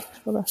Netflix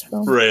for this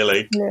film.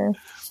 Really? Yeah.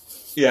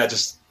 Yeah,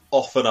 just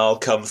often I'll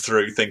come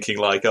through thinking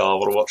like, oh, I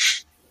want to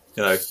watch,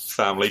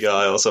 Family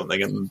Guy or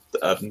something, and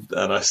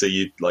I see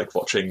you like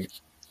watching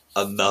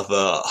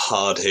another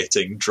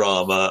hard-hitting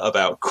drama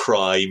about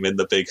crime in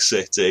the big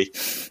city.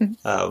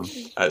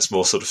 It's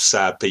more sort of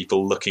sad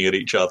people looking at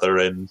each other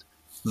in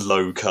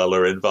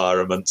low-colour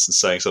environments and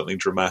saying something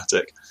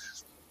dramatic.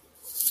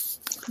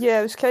 Yeah,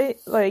 it was kind of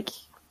like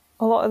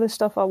a lot of the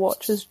stuff I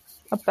watch is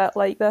a bit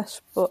like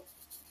this, but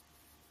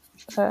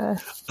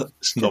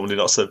it's normally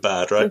not so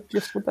bad, right?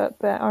 Just a bit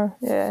better,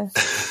 yeah.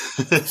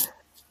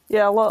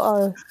 Yeah, a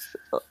lot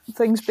of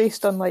things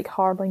based on like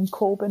Harlan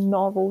Coben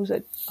novels.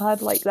 It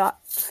had like that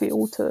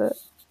feel to it.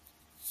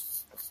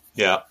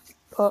 Yeah,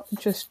 but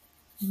just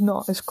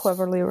not as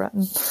cleverly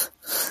written.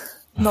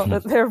 Not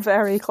that they're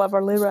very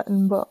cleverly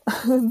written, but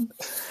well,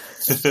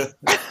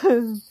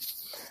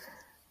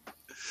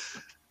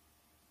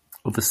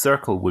 The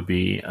Circle would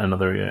be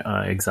another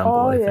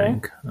example, I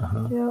think.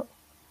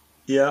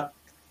 Yeah.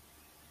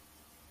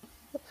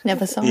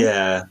 Never saw.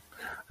 Yeah,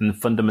 and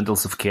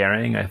Fundamentals of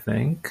Caring, I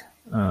think,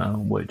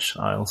 which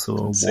I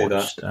also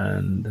watched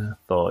and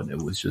thought it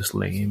was just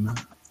lame.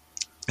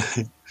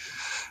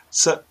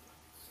 So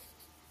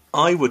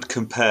I would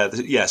compare.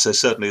 So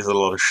certainly there's a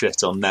lot of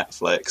shit on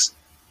Netflix.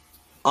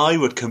 I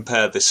would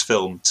compare this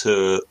film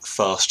to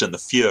Fast and the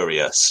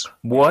Furious.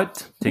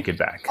 What? Take it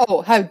back.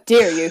 Oh, how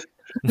dare you!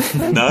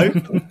 No?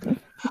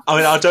 I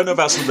mean, I don't know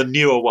about some of the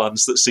newer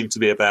ones that seem to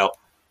be about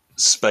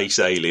space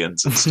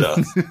aliens and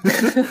stuff.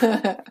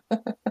 But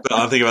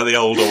I'm thinking about the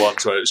older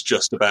ones where it's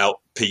just about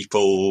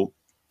people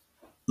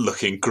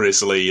looking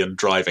grisly and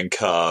driving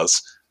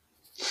cars.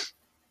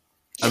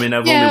 I mean,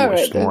 I've only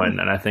watched one,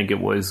 and I think it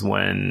was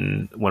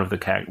when one of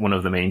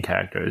the main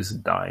characters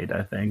died,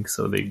 I think,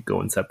 so they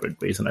go in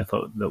separate ways, and I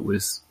thought that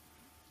was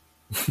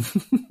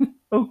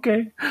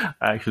okay.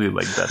 I actually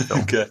liked that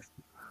film. Okay.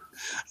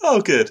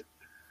 Oh, good.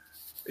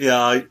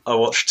 Yeah, I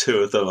watched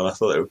two of them, and I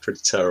thought they were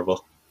pretty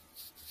terrible.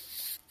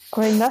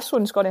 I mean, this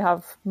one's going to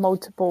have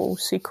multiple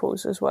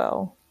sequels as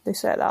well. They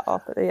set that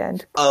up at the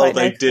end. Oh,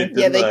 they did,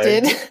 yeah, they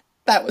did.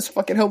 That was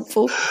fucking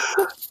hopeful.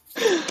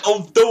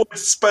 Don't do it,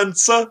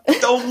 Spencer.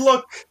 Don't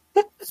look.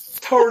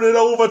 Turn it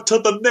over to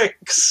the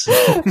Knicks.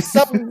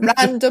 Some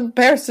random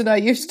person I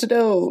used to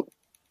know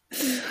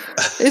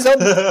is on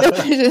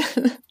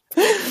television.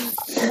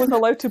 Was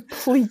allowed to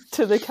plead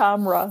to the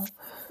camera.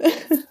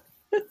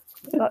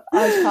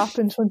 As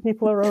happens when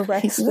people are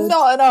arrested. He's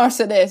not an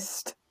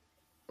arsonist.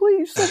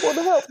 Please,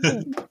 someone help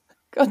me.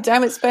 God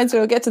damn it, Spencer,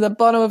 we'll get to the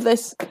bottom of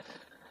this.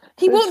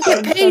 He won't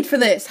get paid for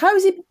this.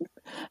 How's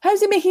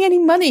he making any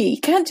money? He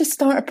can't just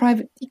start a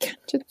private... He can't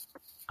just...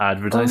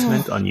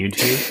 Advertisement on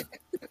YouTube.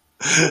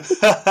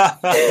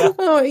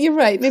 Oh, you're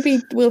right. Maybe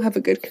we'll have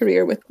a good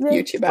career with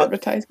YouTube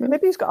advertisement.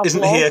 Maybe he's got a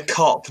Isn't blog. he a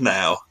cop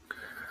now?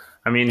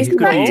 I mean, he could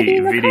be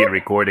video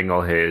recording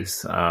all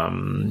his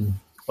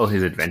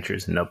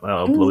adventures and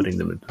uploading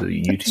them to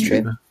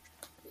YouTube.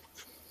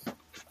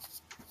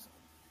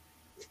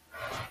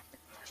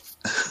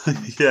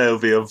 Yeah, he'll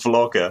be a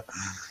vlogger.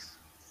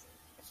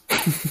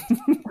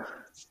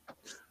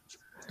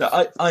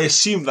 I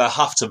assume they'll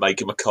have to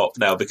make him a cop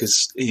now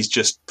because he's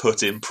just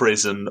put in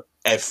prison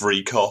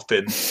every cop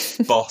in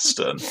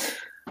Boston.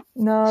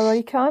 No,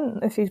 he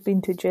can't if he's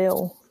been to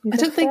jail. I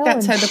don't think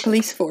that's how the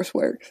police force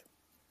works.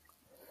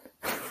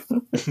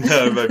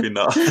 No, maybe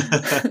not.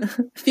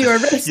 If you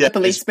arrest a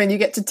policeman, you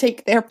get to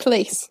take their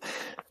place.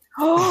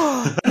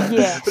 Oh,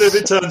 yeah. But if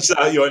it turns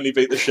out you only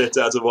beat the shit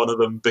out of one of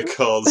them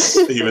because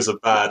he was a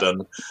bad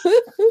un,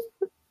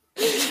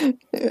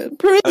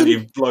 and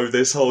you blow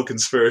this whole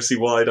conspiracy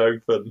wide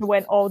open. It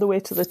went all the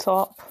way to the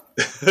top.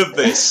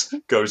 This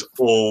goes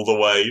all the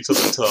way to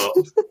the top.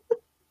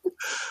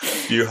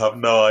 You have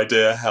no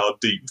idea how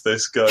deep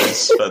this goes,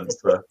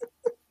 Spencer.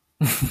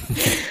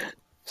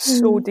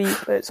 So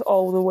deep, it's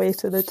all the way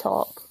to the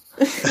top.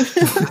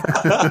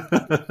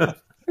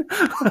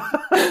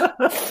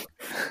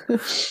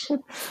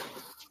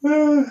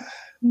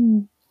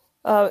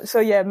 So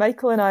yeah,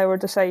 Michael and I were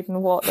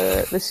deciding what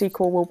the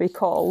sequel will be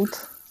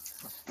called.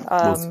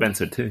 Well,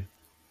 Spencer too.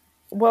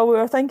 Well, we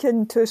were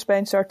thinking Too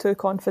Spencer, Too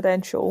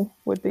Confidential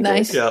would be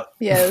nice. good.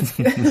 Yeah,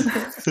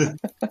 that's good.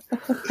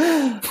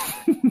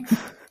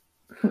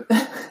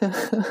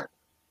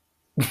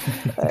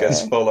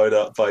 Gets followed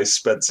up by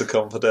Spencer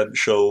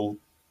Confidential,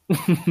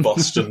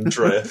 Boston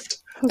Drift.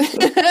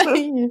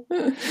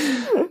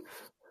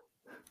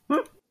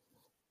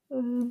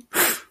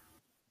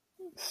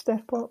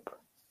 Step Up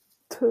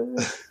 2.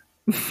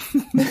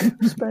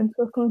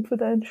 Spencer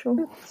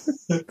Confidential.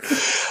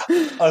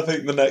 I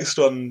think the next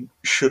one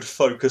should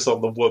focus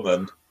on the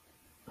woman,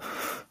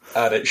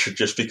 and it should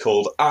just be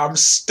called "I'm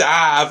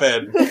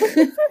Starving."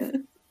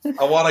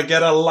 I want to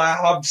get a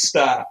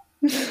lobster.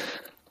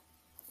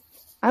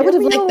 I would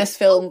have liked this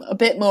film a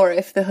bit more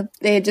if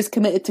they had just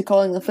committed to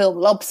calling the film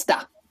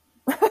Lobster.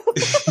 Yeah.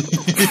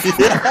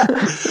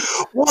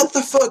 What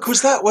the fuck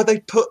was that where they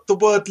put the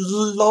word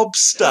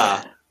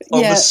lobster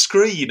on the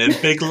screen in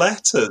big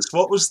letters?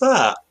 What was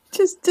that?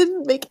 Just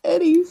didn't make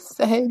any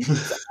sense.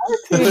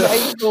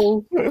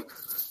 It's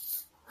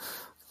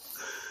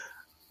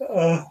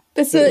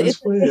a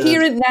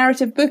coherent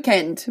narrative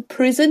bookend.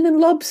 Prison and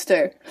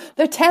lobster.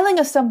 They're telling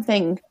us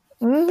something.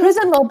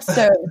 Prison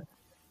lobster.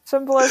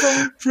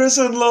 Symbolism.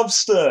 Prison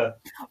lobster.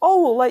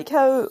 Oh, like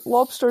how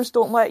lobsters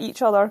don't let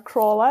each other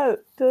crawl out,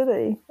 do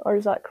they? Or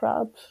is that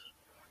crabs?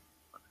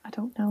 I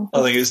don't know.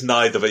 I think it's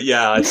neither, but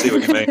yeah, I see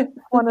what you mean.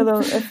 One of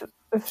them,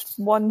 if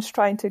one's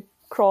trying to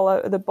crawl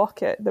out of the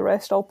bucket, the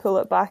rest all pull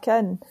it back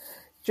in.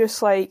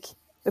 Just like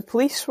the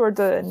police were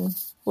doing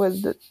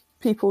with the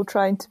people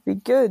trying to be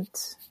good,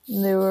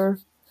 and they were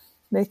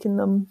making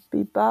them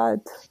be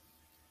bad.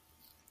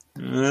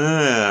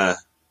 Yeah.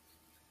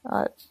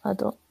 I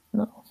don't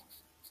know.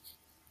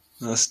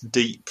 That's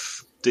deep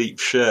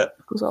shit.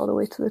 Goes all the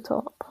way to the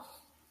top.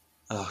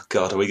 Oh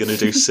God, are we going to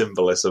do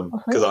symbolism?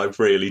 Because I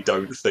really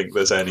don't think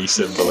there's any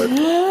symbolism.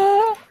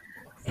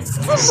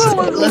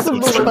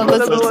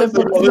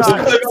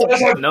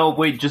 No,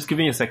 wait, just give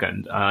me a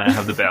second. I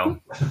have the bell.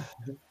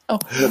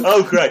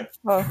 Oh, great.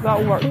 Oh,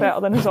 that'll work better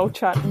than us all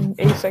chatting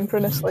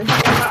asynchronously.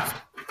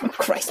 Oh,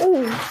 Christ.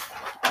 Oh,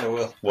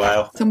 well.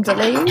 Wow. Some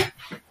delay.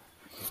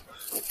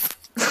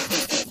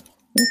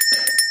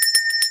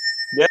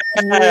 Yeah.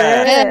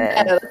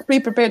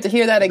 Be prepared to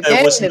hear that again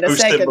there was in no a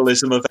second.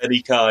 symbolism of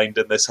any kind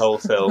in this whole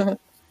film.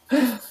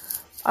 I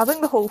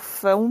think the whole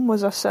film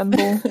was a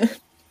symbol.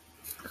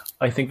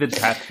 I think the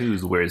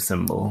tattoos were a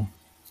symbol.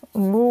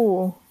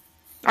 Ooh.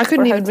 I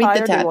couldn't Or even how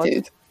read the tired he was.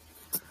 tattoo.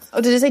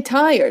 Oh, did it say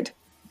tired?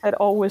 It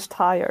always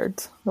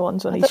tired, the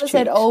ones on I his thought it cheeks.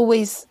 said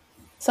always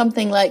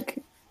something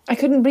like... I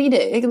couldn't read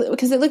it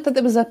because it looked like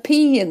there was a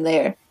P in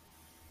there.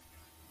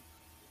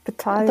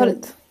 But I thought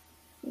tired.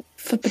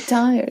 But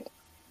tired.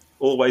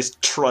 Always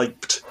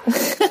triped.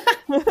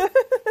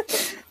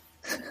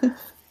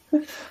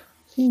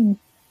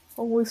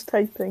 Always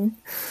typing.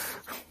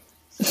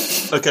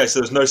 Okay, so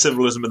there's no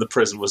symbolism in the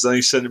prison. Was there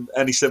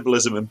any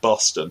symbolism in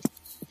Boston?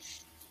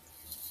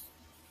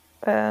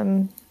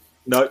 No,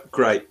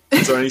 great.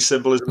 Is there any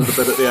symbolism in the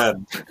bit at the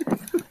end?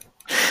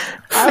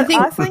 I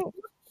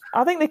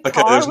think the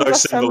car Okay, there's no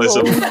was a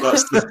symbolism. symbol.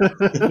 That's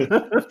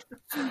the...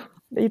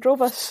 He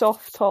drove a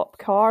soft top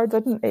car,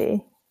 didn't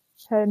he?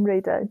 Henry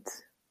did.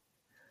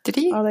 Did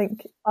he? I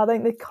think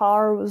the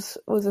car was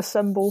a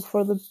symbol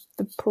for the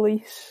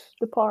police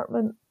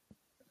department.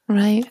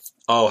 Right.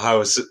 Oh,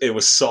 how it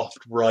was soft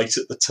right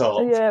at the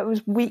top. Yeah, it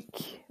was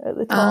weak at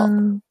the top.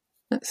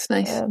 That's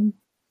nice.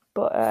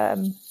 But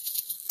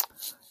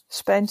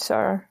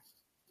Spencer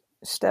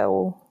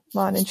still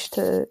managed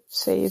to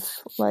save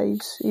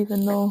lives,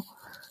 even though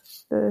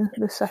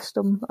the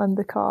system and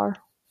the car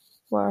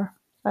were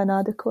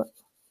inadequate.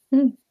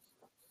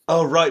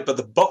 Oh, right, but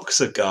the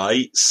boxer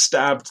guy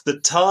stabbed the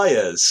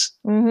tyres.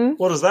 Mm-hmm.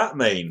 What does that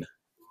mean?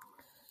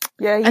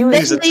 Yeah, And He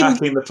then was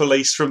attacking the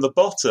police from the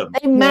bottom.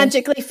 They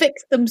magically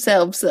fixed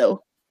themselves,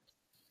 though.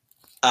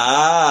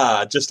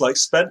 Ah, just like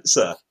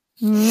Spencer.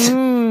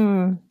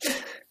 Mm.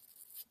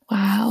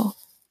 Wow.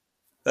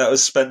 That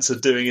was Spencer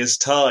doing his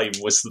time,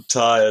 was the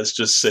tyres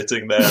just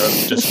sitting there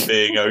and just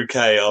being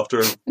okay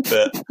after a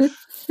bit.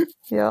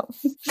 Yeah.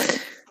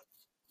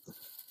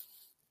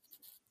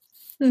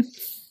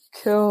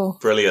 Cool.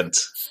 Brilliant.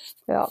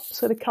 Yeah,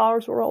 so the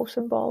cars were all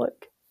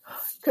symbolic.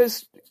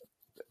 Because,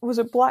 was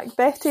it Black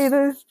Betty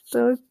the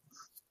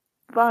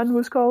van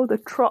was called? The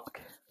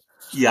truck?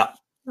 Yeah.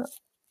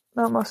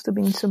 That must have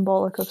been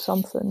symbolic of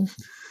something.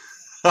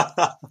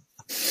 That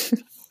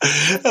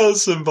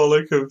was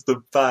symbolic of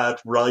the bad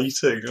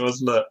writing,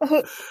 wasn't it?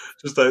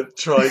 Just they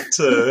tried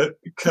to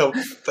come...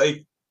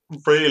 I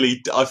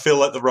feel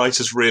like the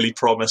writers really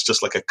promised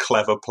just like a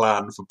clever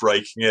plan for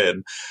breaking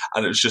in,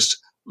 and it was just...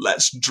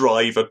 let's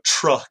drive a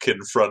truck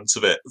in front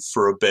of it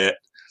for a bit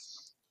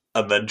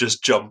and then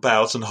just jump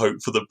out and hope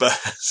for the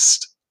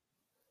best.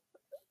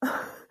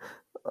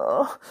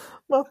 Oh,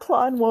 my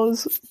plan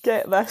was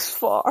get this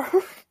far.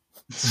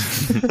 So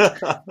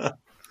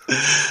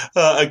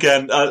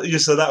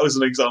that was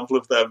an example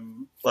of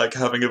them like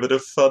having a bit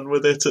of fun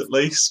with it at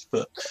least.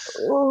 But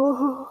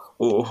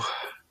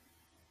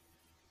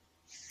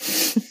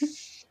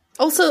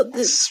also,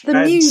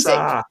 the music.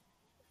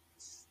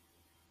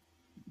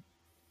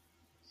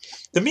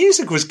 The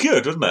music was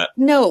good, wasn't it?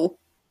 No.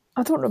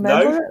 I don't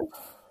remember it.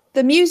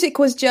 The music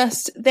was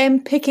just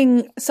them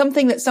picking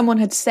something that someone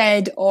had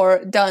said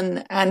or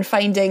done and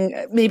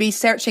maybe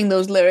searching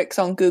those lyrics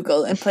on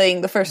Google and playing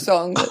the first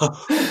song.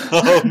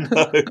 Oh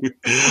no.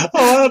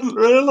 I hadn't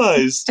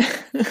realised.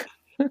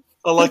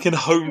 Or like in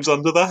Homes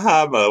Under the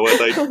Hammer, where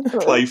they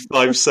play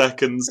 5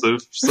 seconds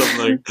of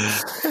something.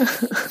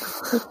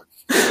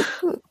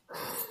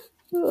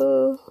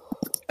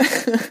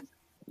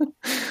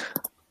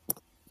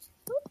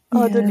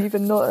 I didn't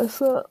even notice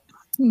that.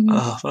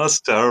 Oh, that's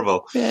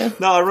terrible. Yeah.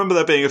 No, I remember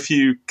there being a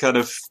few kind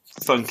of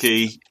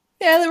funky...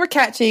 Yeah, they were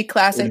catchy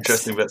classics.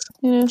 Interesting bits.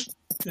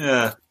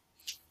 Yeah.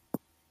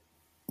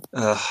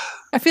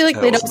 I feel like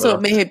they'd also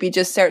maybe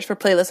just search for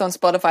playlists on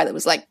Spotify that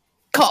was like,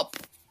 cop,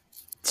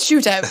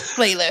 shootout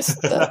playlist.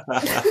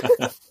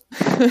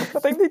 I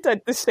think they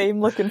did the same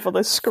looking for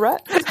the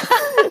script.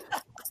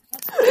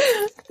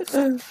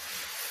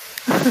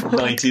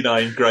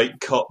 99 great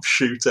cop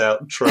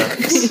shootout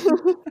tracks.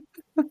 Do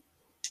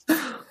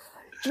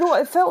you know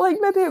what? It felt like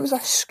maybe it was a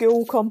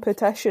school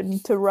competition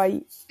to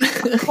write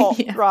a cop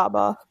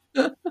drama.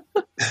 Like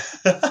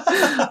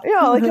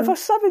if a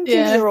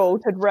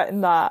 17-year-old had written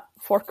that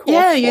for coursework.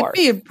 Yeah, you'd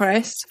be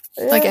impressed.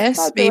 I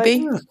guess,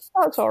 maybe. Like,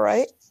 that's all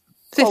right.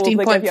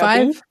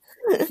 15.5.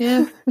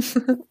 Yeah.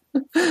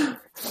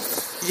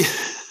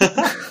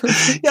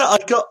 Yeah,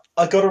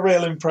 I got a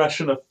real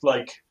impression of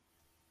like,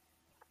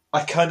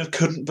 I kind of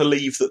couldn't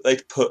believe that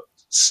they'd put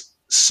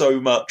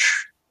so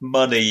much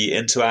money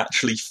into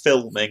actually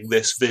filming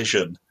this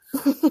vision.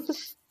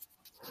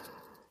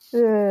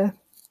 Yeah.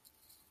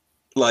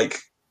 Like,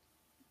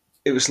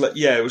 it was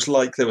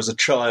like there was a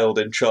child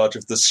in charge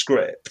of the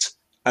script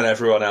and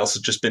everyone else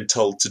had just been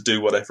told to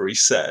do whatever he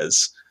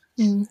says.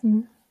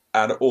 Mm-hmm.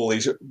 And all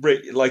these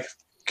like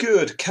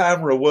good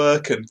camera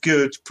work and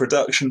good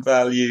production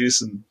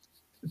values and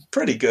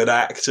pretty good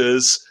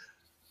actors,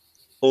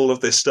 all of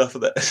this stuff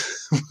that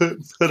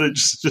but it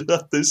just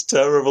had this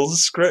terrible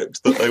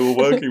script that they were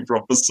working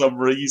from for some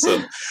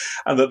reason,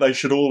 and that they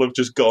should all have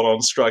just gone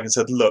on strike and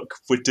said, look,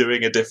 we're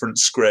doing a different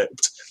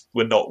script,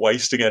 we're not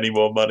wasting any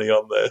more money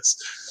on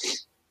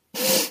this.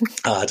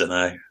 I don't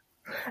know.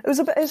 It's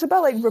a bit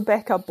like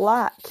Rebecca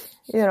Black,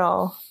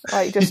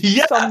 like just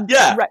some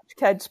rich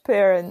kid's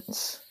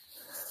parents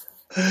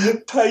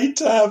paid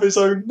to have his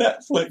own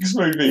Netflix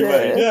movie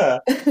made. Yeah.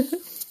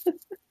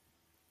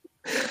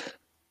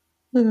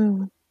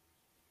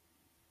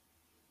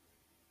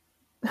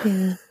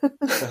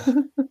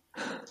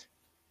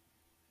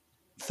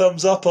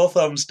 Thumbs up or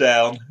thumbs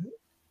down?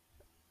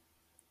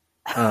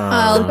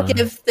 I'll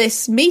give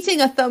this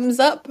meeting a thumbs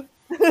up.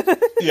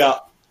 Yeah.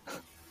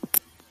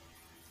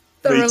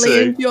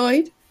 Thoroughly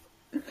enjoyed.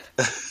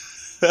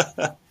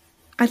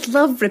 I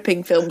love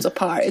ripping films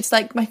apart. It's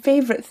like my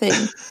favourite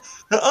thing.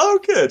 Oh,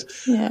 good.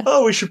 Yeah.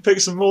 Oh, we should pick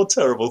some more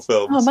terrible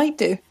films. Oh, I might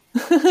do.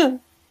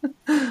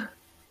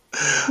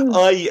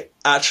 I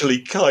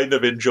actually kind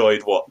of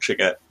enjoyed watching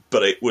it,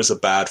 but it was a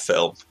bad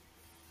film.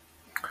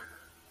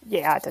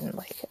 Yeah, I didn't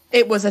like it.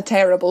 It was a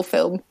terrible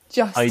film.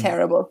 Just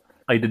terrible.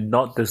 I did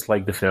not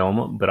dislike the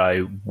film, but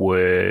I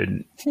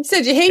would... You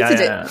said you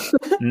hated it.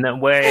 No,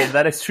 well,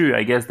 that is true.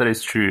 I guess that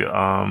is true.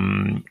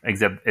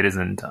 Except it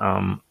isn't.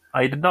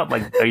 I did not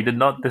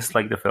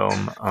dislike the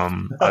film.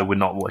 I would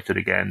not watch it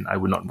again. I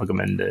would not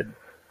recommend it.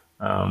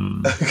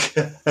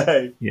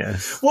 Okay.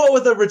 Yes. What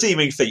were the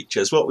redeeming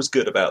features? What was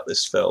good about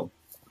this film?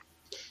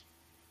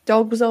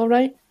 Dog was all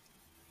right.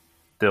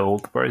 The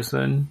old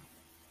person.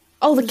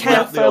 Oh, the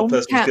cat film.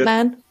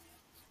 Catman.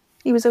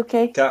 He was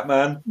okay.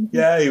 Catman. Mm-hmm.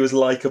 Yeah, he was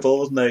likeable,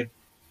 wasn't he?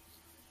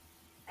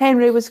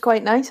 Henry was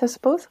quite nice, I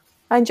suppose.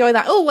 I enjoy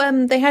that.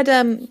 Oh, they had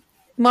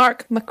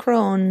Mark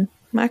Macron,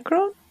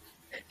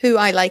 who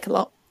I like a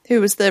lot,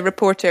 who was the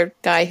reporter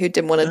guy who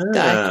didn't want to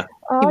die.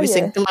 He was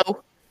in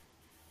Glow.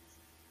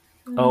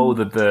 Oh,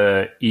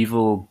 the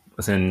evil,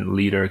 as in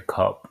leader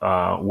cop,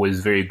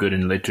 was very good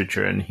in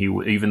literature, and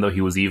even though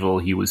he was evil,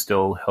 he was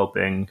still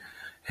helping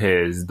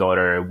his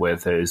daughter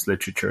with his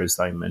literature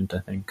assignment, I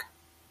think.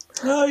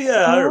 Oh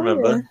yeah, I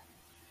remember.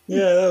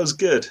 Yeah, that was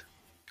good.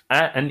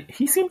 And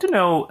he seemed to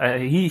know.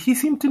 He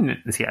seemed to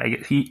see.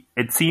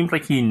 It seemed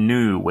like he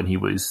knew when he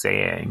was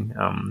saying.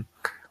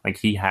 Like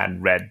he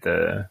had read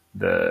the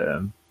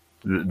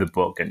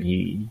book, and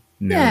he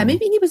knew. Yeah,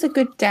 maybe he was a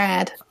good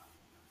dad.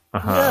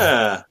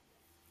 Yeah.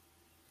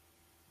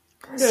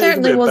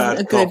 Certainly wasn't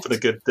a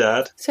good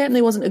dad.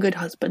 Certainly wasn't a good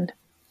husband.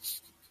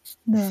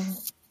 No.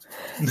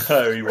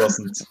 No, he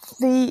wasn't.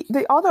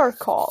 The other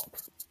cop,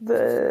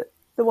 the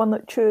one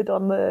that chewed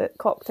on the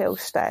cocktail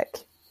stick,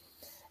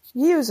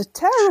 he was a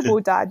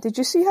terrible dad. Did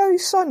you see how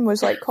his son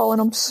was like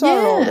calling him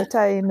sir all the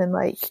time and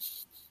like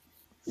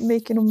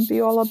making him be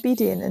all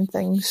obedient and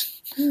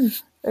things?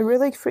 It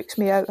really freaks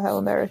me out how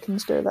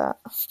Americans do that.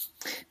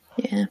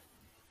 Yeah.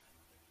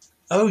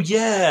 Oh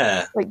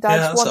yeah. Like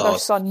dads want their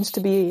sons to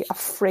be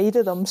afraid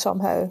of them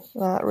somehow.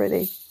 That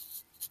really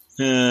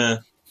makes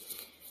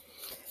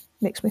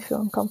me feel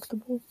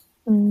uncomfortable.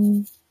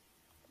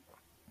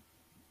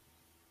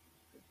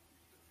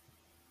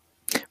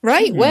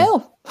 Right,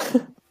 well.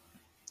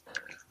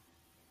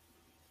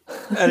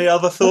 Any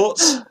other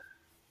thoughts?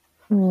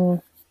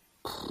 Nope.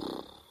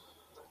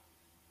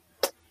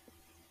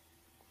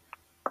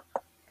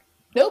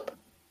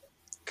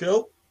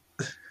 Cool.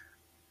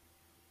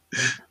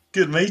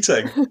 Good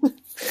meeting.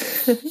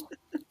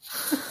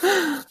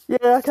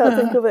 Yeah, I can't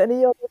think of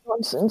any other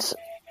nonsense.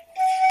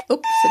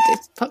 Oops,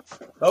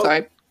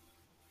 sorry.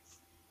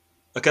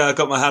 Okay, I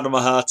got my hand on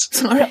my heart.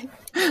 Sorry.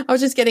 I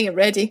was just getting it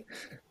ready.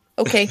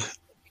 Okay.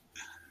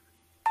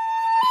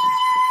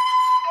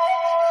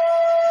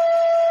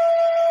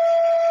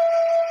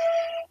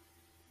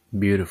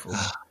 Beautiful.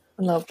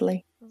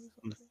 Lovely.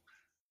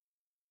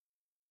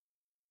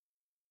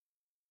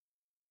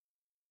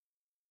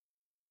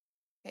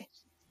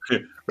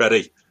 Okay.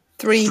 Ready?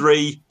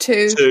 3,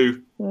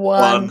 2,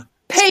 1.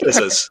 Paper.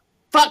 Scissors.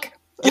 Fuck.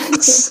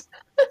 Yes.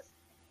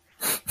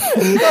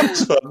 That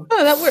was fun.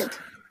 Oh, that worked.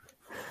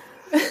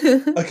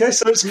 Okay,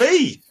 so it's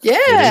me.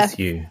 Yeah. It is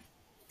you.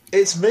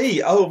 It's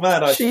me. Oh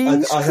man, I had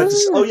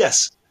to. Oh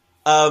yes.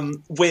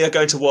 We are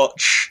going to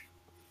watch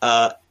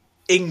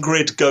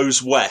Ingrid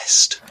Goes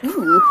West.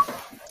 Ooh.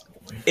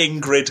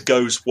 Ingrid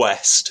Goes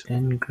West.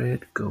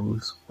 Ingrid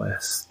Goes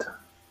West.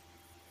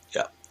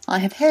 Yeah. I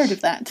have heard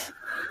of that.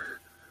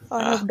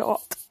 I have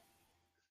not.